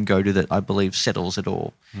verse you can go to that I believe settles it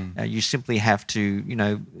all. You simply have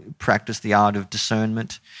to, practice the art of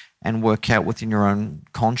discernment and work out within your own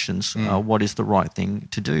conscience what is the right thing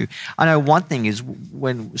to do. I know one thing is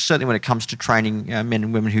certainly when it comes to training men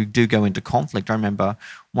and women who do go into conflict, I remember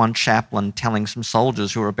one chaplain telling some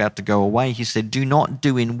soldiers who were about to go away, he said, "Do not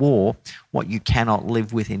do in war what you cannot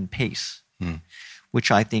live with in peace." Which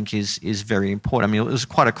I think is very important. I mean, it was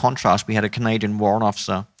quite a contrast. We had a Canadian warrant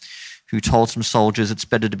officer who told some soldiers it's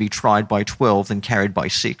better to be tried by 12 than carried by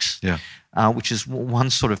 6, which is one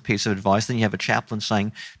sort of piece of advice. Then you have a chaplain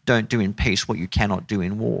saying, don't do in peace what you cannot do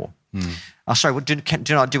in war. Do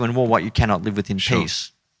not do in war what you cannot live with in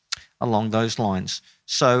peace, along those lines.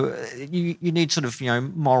 So you need sort of,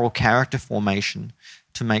 moral character formation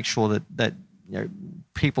to make sure that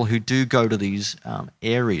people who do go to these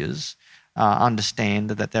areas understand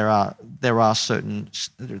that there are certain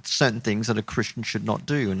things that a Christian should not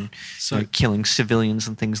do, and killing civilians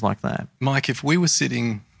and things like that. Mike, if we were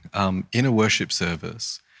sitting in a worship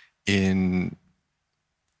service in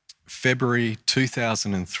February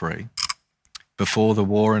 2003, before the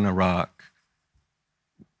war in Iraq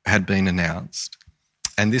had been announced,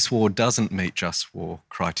 and this war doesn't meet just war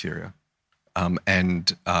criteria,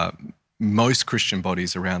 and most Christian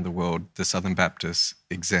bodies around the world, the Southern Baptists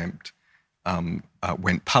exempt,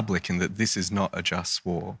 went public in that this is not a just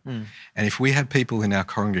war. And if we had people in our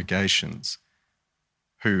congregations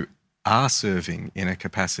who are serving in a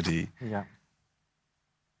capacity,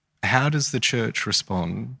 how does the church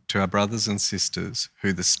respond to our brothers and sisters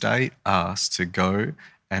who the state asks to go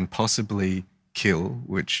and possibly kill,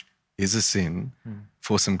 which is a sin,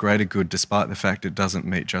 for some greater good, despite the fact it doesn't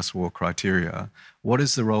meet just war criteria? What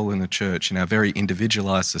is the role in the church in our very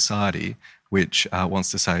individualised society, which wants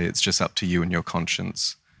to say it's just up to you and your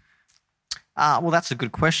conscience? Well, that's a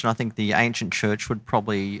good question. I think the ancient church would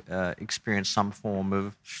probably experience some form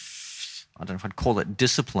of, I don't know if I'd call it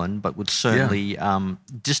discipline, but would certainly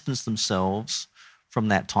distance themselves from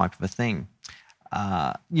that type of a thing.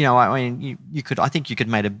 I think you could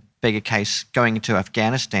make a bigger case going into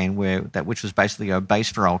Afghanistan, which was basically a base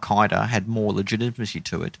for Al-Qaeda, had more legitimacy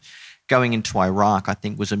to it. Going into Iraq, I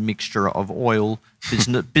think, was a mixture of oil,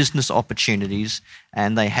 business opportunities,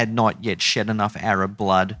 and they had not yet shed enough Arab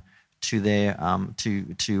blood to their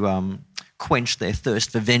to quench their thirst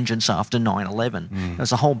for vengeance after 9/11.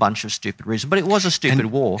 There's a whole bunch of stupid reasons, but it was a stupid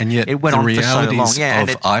war. And yet it went on for so long.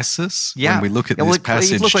 Of ISIS, when we look at this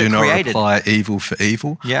passage, do not reply evil for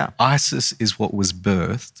evil. ISIS is what was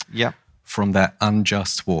birthed from that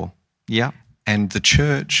unjust war. And the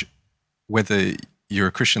church, whether you're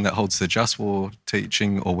a Christian that holds the just war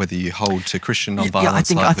teaching or whether you hold to Christian nonviolence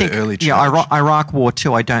the early church. Iraq War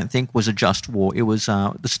too, I don't think was a just war. It was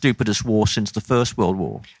the stupidest war since the First World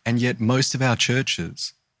War. And yet most of our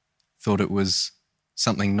churches thought it was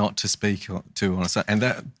something not to speak to on a, and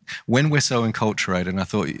that when we're so enculturated, and I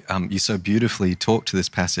thought you so beautifully talked to this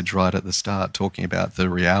passage right at the start, talking about the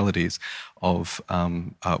realities of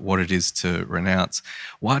what it is to renounce.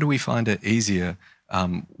 Why do we find it easier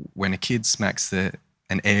when a kid smacks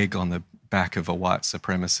an egg on the back of a white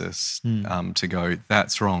supremacist to go,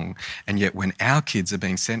 that's wrong? And yet when our kids are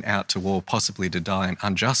being sent out to war, possibly to die in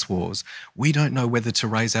unjust wars, we don't know whether to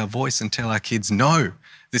raise our voice and tell our kids, no,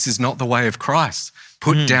 this is not the way of Christ.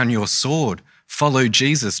 Put down your sword, follow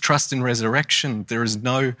Jesus, trust in resurrection. There is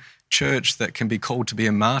no church that can be called to be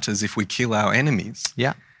a martyrs if we kill our enemies.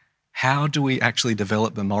 How do we actually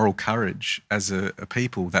develop the moral courage as a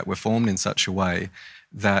people that we're formed in such a way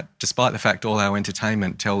that, despite the fact all our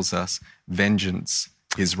entertainment tells us vengeance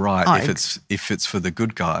is right if it's for the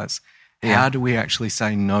good guys, how do we actually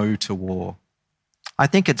say no to war? I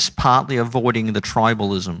think it's partly avoiding the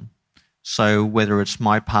tribalism. So whether it's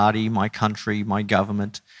my party, my country, my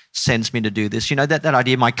government sends me to do this, that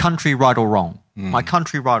idea, my country right or wrong, my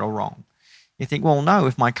country right or wrong. You think, well, no,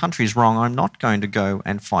 if my country's wrong, I'm not going to go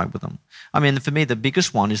and fight with them. I mean, for me, the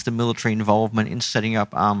biggest one is the military involvement in setting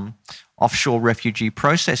up offshore refugee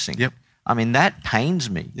processing. I mean, that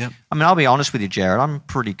pains me. I mean, I'll be honest with you, Jared, I'm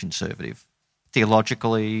pretty conservative.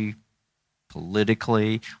 Theologically,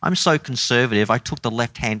 politically. I'm so conservative, I took the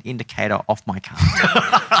left-hand indicator off my car.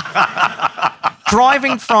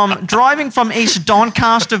 driving from East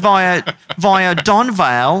Doncaster via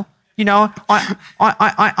Donvale, You know,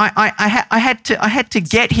 I had to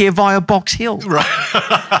get here via Box Hill.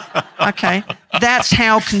 Right. Okay, that's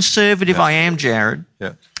how conservative I am, Jared.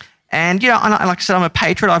 Yeah. And, you know, like I said, I'm a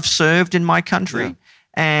patriot. I've served in my country. Yeah.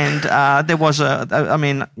 And there was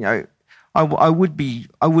I would be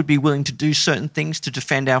willing to do certain things to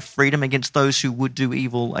defend our freedom against those who would do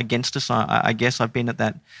evil against us. I guess I've been at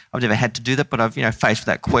that. I've never had to do that, but I've, you know, faced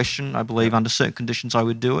that question. I believe under certain conditions I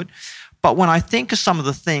would do it. But when I think of some of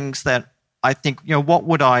the things that I think, you know, what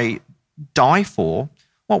would I die for?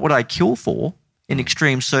 What would I kill for in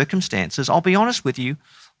extreme circumstances? I'll be honest with you.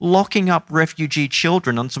 Locking up refugee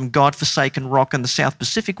children on some godforsaken rock in the South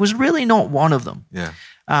Pacific was really not one of them. Yeah.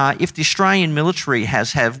 If the Australian military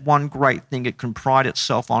has one great thing it can pride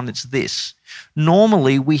itself on, it's this.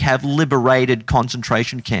 Normally, we have liberated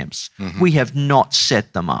concentration camps. Mm-hmm. We have not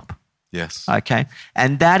set them up. Yes. Okay?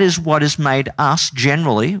 And that is what has made us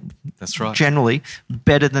generally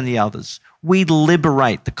better than the others. We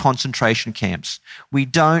liberate the concentration camps. We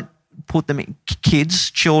don't put them in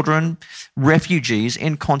children, refugees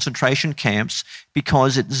in concentration camps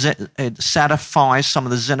because it satisfies some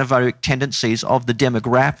of the xenophobic tendencies of the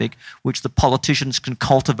demographic which the politicians can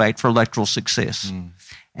cultivate for electoral success.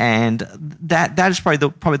 And that is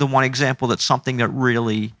probably the one example that's something that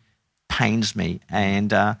really pains me.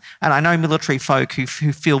 And I know military folk who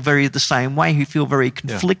feel very the same way, who feel very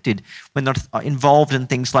conflicted when they're involved in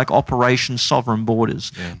things like Operation Sovereign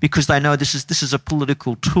Borders, because they know this is a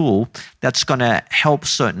political tool that's going to help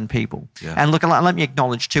certain people. Yeah. And look, let me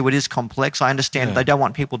acknowledge too, it is complex. I understand they don't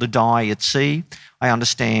want people to die at sea. I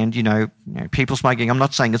understand, you know, people smuggling. I'm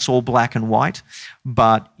not saying it's all black and white,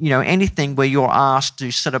 but, you know, anything where you're asked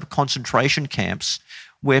to set up concentration camps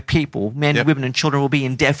where people, men, women and children will be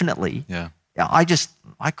indefinitely. Yeah. I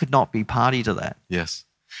could not be party to that. Yes.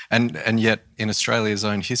 And yet in Australia's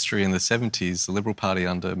own history in the 70s, the Liberal Party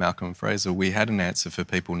under Malcolm and Fraser, we had an answer for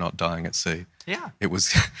people not dying at sea. Yeah. It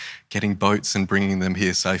was getting boats and bringing them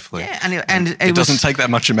here safely. Yeah, and it doesn't take that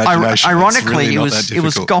much imagination. Ironically, really it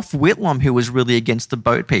was Gough Whitlam who was really against the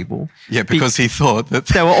boat people. Yeah, because he thought that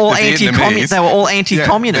they were all anti-communist. They were all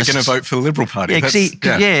anti-communist. They're going to vote for the Liberal Party.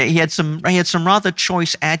 Yeah, he had some rather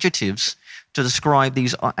choice adjectives to describe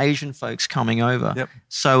these Asian folks coming over. Yep.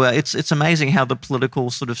 So it's amazing how the political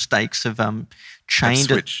sort of stakes have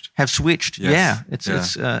changed. Have switched. Yes. Yeah, it's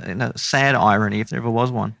a sad irony if there ever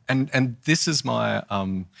was one. And this is my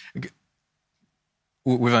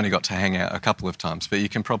we've only got to hang out a couple of times, but you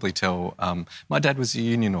can probably tell my dad was a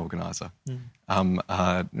union organiser.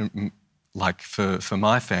 Like for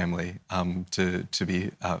my family, to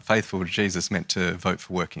be faithful to Jesus meant to vote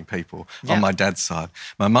for working people on my dad's side.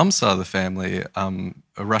 My mum's side of the family are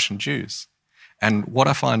Russian Jews. And what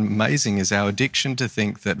I find amazing is our addiction to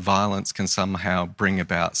think that violence can somehow bring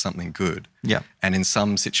about something good. Yeah. And in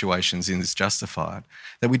some situations is justified.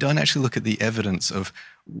 That we don't actually look at the evidence of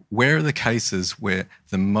where are the cases where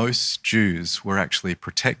the most Jews were actually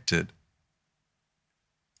protected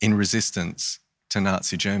in resistance to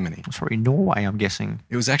Nazi Germany. Sorry, Norway, I'm guessing.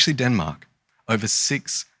 It was actually Denmark. Over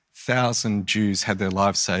 6,000 Jews had their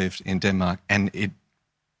lives saved in Denmark, and it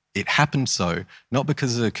happened so not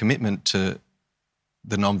because of a commitment to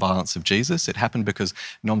the non-violence of Jesus. It happened because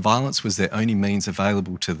non-violence was their only means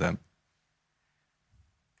available to them.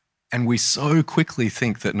 And we so quickly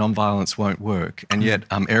think that non-violence won't work. And yet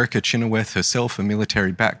Erica Chenoweth, herself a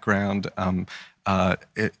military background,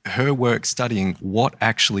 her work studying what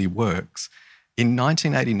actually works. In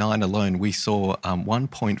 1989 alone, we saw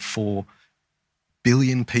 1.4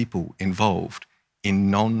 billion people involved in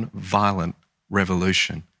non-violent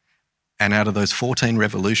revolution. And out of those 14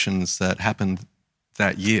 revolutions that happened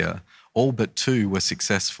that year, all but 2 were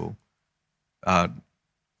successful.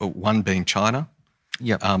 One being China,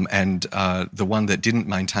 and the one that didn't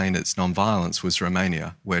maintain its non-violence was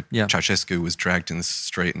Romania, where Ceausescu was dragged in the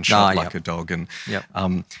street and shot like a dog. And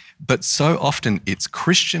but so often it's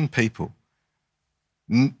Christian people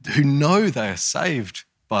who know they are saved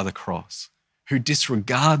by the cross, who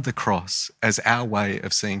disregard the cross as our way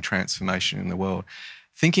of seeing transformation in the world.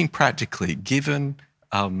 Thinking practically, given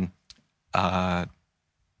the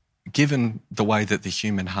way that the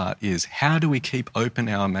human heart is, how do we keep open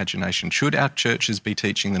our imagination? Should our churches be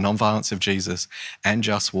teaching the non-violence of Jesus and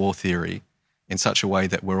just war theory in such a way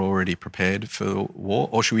that we're already prepared for war?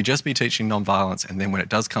 Or should we just be teaching non-violence and then when it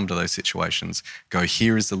does come to those situations, go,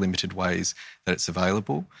 here is the limited ways that it's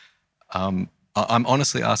available? I'm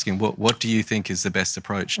honestly asking, what do you think is the best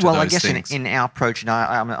approach to those things? Well, I guess in our approach,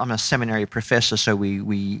 I'm a seminary professor, so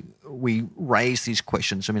we raise these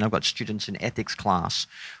questions. I mean, I've got students in ethics class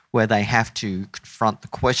where they have to confront the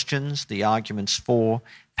questions, the arguments for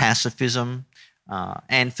pacifism,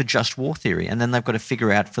 and for just war theory, and then they've got to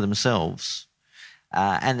figure out for themselves,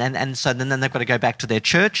 so then they've got to go back to their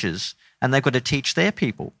churches and they've got to teach their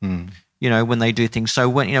people, when they do things. So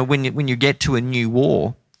when you get to a new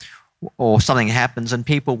war or something happens and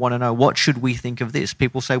people want to know, what should we think of this?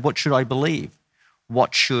 People say, what should I believe?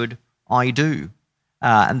 What should I do?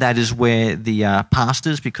 And that is where the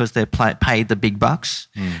pastors, because they're paid the big bucks,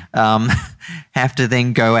 have to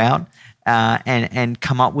then go out and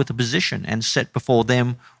come up with a position and set before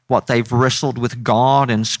them what they've wrestled with God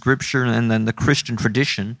and Scripture and then the Christian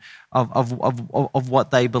tradition of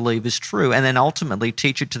what they believe is true, and then ultimately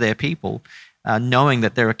teach it to their people, knowing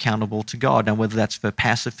that they're accountable to God, and whether that's for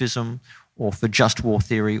pacifism or for just war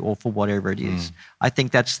theory or for whatever it is. I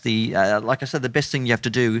think that's like I said, the best thing you have to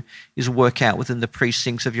do is work out within the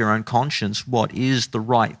precincts of your own conscience what is the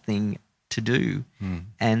right thing to do,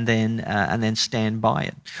 and then stand by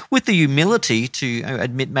it with the humility to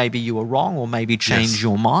admit maybe you were wrong or maybe change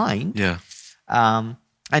your mind.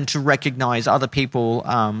 And to recognize other people,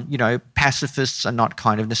 pacifists are not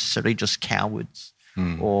kind of necessarily just cowards,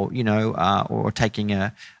 or taking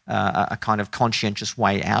a kind of conscientious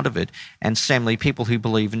way out of it. And similarly, people who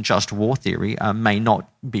believe in just war theory may not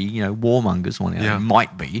be, warmongers, or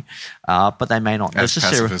might be, but they may not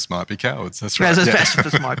necessarily. Pacifists might be cowards. That's right. As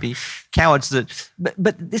pacifists might be cowards.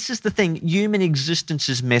 But this is the thing: human existence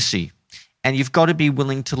is messy, and you've got to be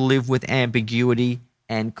willing to live with ambiguity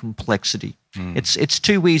and complexity. It's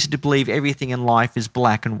too easy to believe everything in life is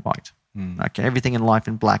black and white. Okay, everything in life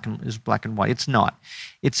is black and white. It's not.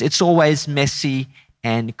 It's always messy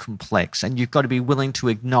and complex, and you've got to be willing to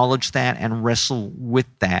acknowledge that and wrestle with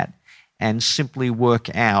that, and simply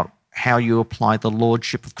work out how you apply the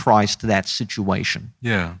lordship of Christ to that situation.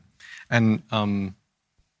 Yeah, and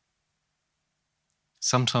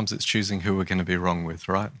sometimes it's choosing who we're going to be wrong with,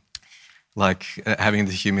 right? Like having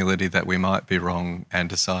the humility that we might be wrong and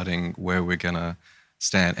deciding where we're going to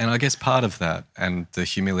stand. And I guess part of that and the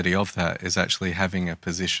humility of that is actually having a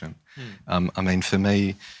position. For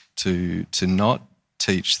me, to not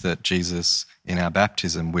teach that Jesus in our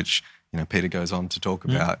baptism, which Peter goes on to talk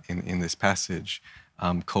about in this passage,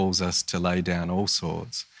 calls us to lay down all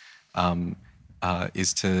swords,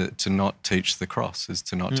 is to not teach the cross, is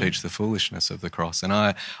to not teach the foolishness of the cross. And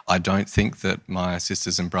I don't think that my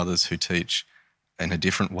sisters and brothers who teach in a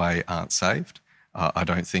different way aren't saved. I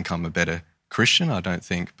don't think I'm a better Christian, I don't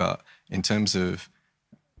think, but in terms of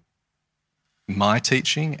my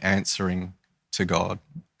teaching, answering to God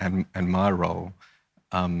and my role,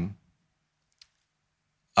 I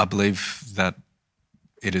believe that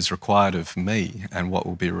it is required of me, and what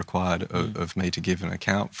will be required of me to give an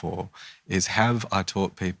account for, is have I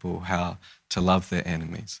taught people how to love their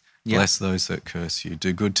enemies, bless those that curse you,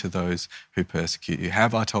 do good to those who persecute you?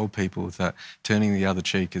 Have I told people that turning the other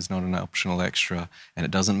cheek is not an optional extra, and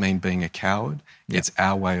it doesn't mean being a coward? It's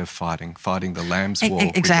our way of fighting the lamb's war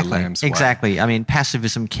with the lamb's way. Exactly. I mean,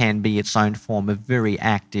 pacifism can be its own form of very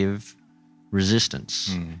active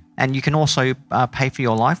resistance, and you can also pay for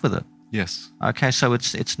your life with it. Yes. Okay, so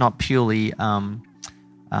it's not purely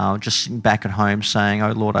just sitting back at home saying,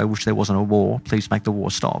 "Oh Lord, I wish there wasn't a war. Please make the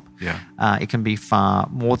war stop." Yeah. It can be far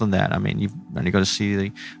more than that. I mean, you've only got to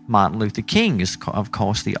see Martin Luther King is, of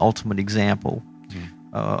course, the ultimate example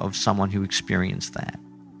of someone who experienced that.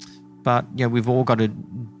 But we've all got to,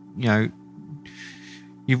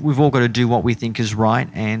 we've all got to do what we think is right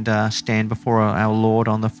and stand before our Lord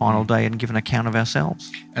on the final day and give an account of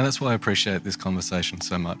ourselves. And that's why I appreciate this conversation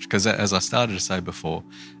so much, because as I started to say before,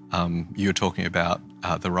 you were talking about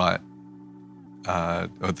the right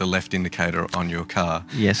or the left indicator on your car.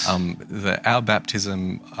 Yes. Our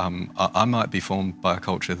baptism, I might be formed by a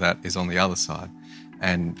culture that is on the other side.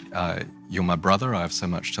 And you're my brother. I have so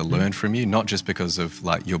much to learn from you, not just because of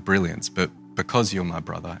your brilliance, but because you're my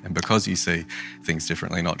brother and because you see things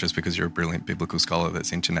differently, not just because you're a brilliant biblical scholar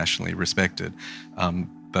that's internationally respected,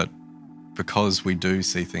 but because we do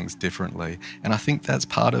see things differently. And I think that's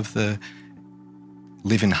part of the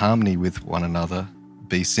live in harmony with one another,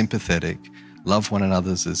 be sympathetic, love one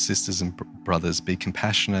another as sisters and brothers, be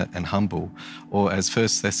compassionate and humble. Or as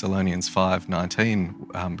 1 Thessalonians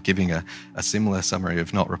 5:19, giving a similar summary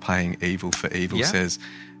of not repaying evil for evil, says,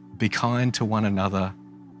 be kind to one another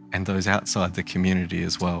and those outside the community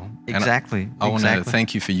as well. Exactly. I want to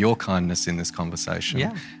thank you for your kindness in this conversation.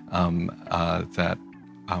 Yeah.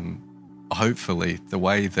 Hopefully the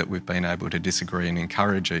way that we've been able to disagree and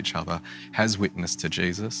encourage each other has witnessed to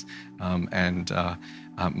Jesus.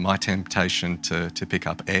 My temptation to pick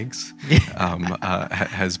up eggs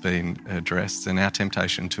has been addressed, and our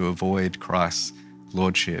temptation to avoid Christ's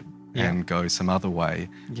lordship and go some other way,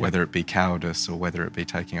 whether it be cowardice or whether it be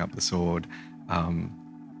taking up the sword,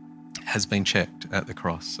 has been checked at the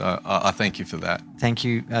cross. So I thank you for that. Thank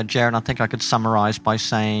you, Jared. I think I could summarize by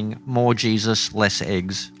saying more Jesus, less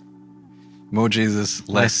eggs. More Jesus,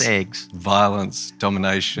 less eggs. Violence,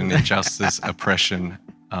 domination, injustice, oppression.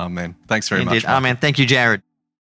 Amen. Thanks very much. Amen. Thank you, Jared.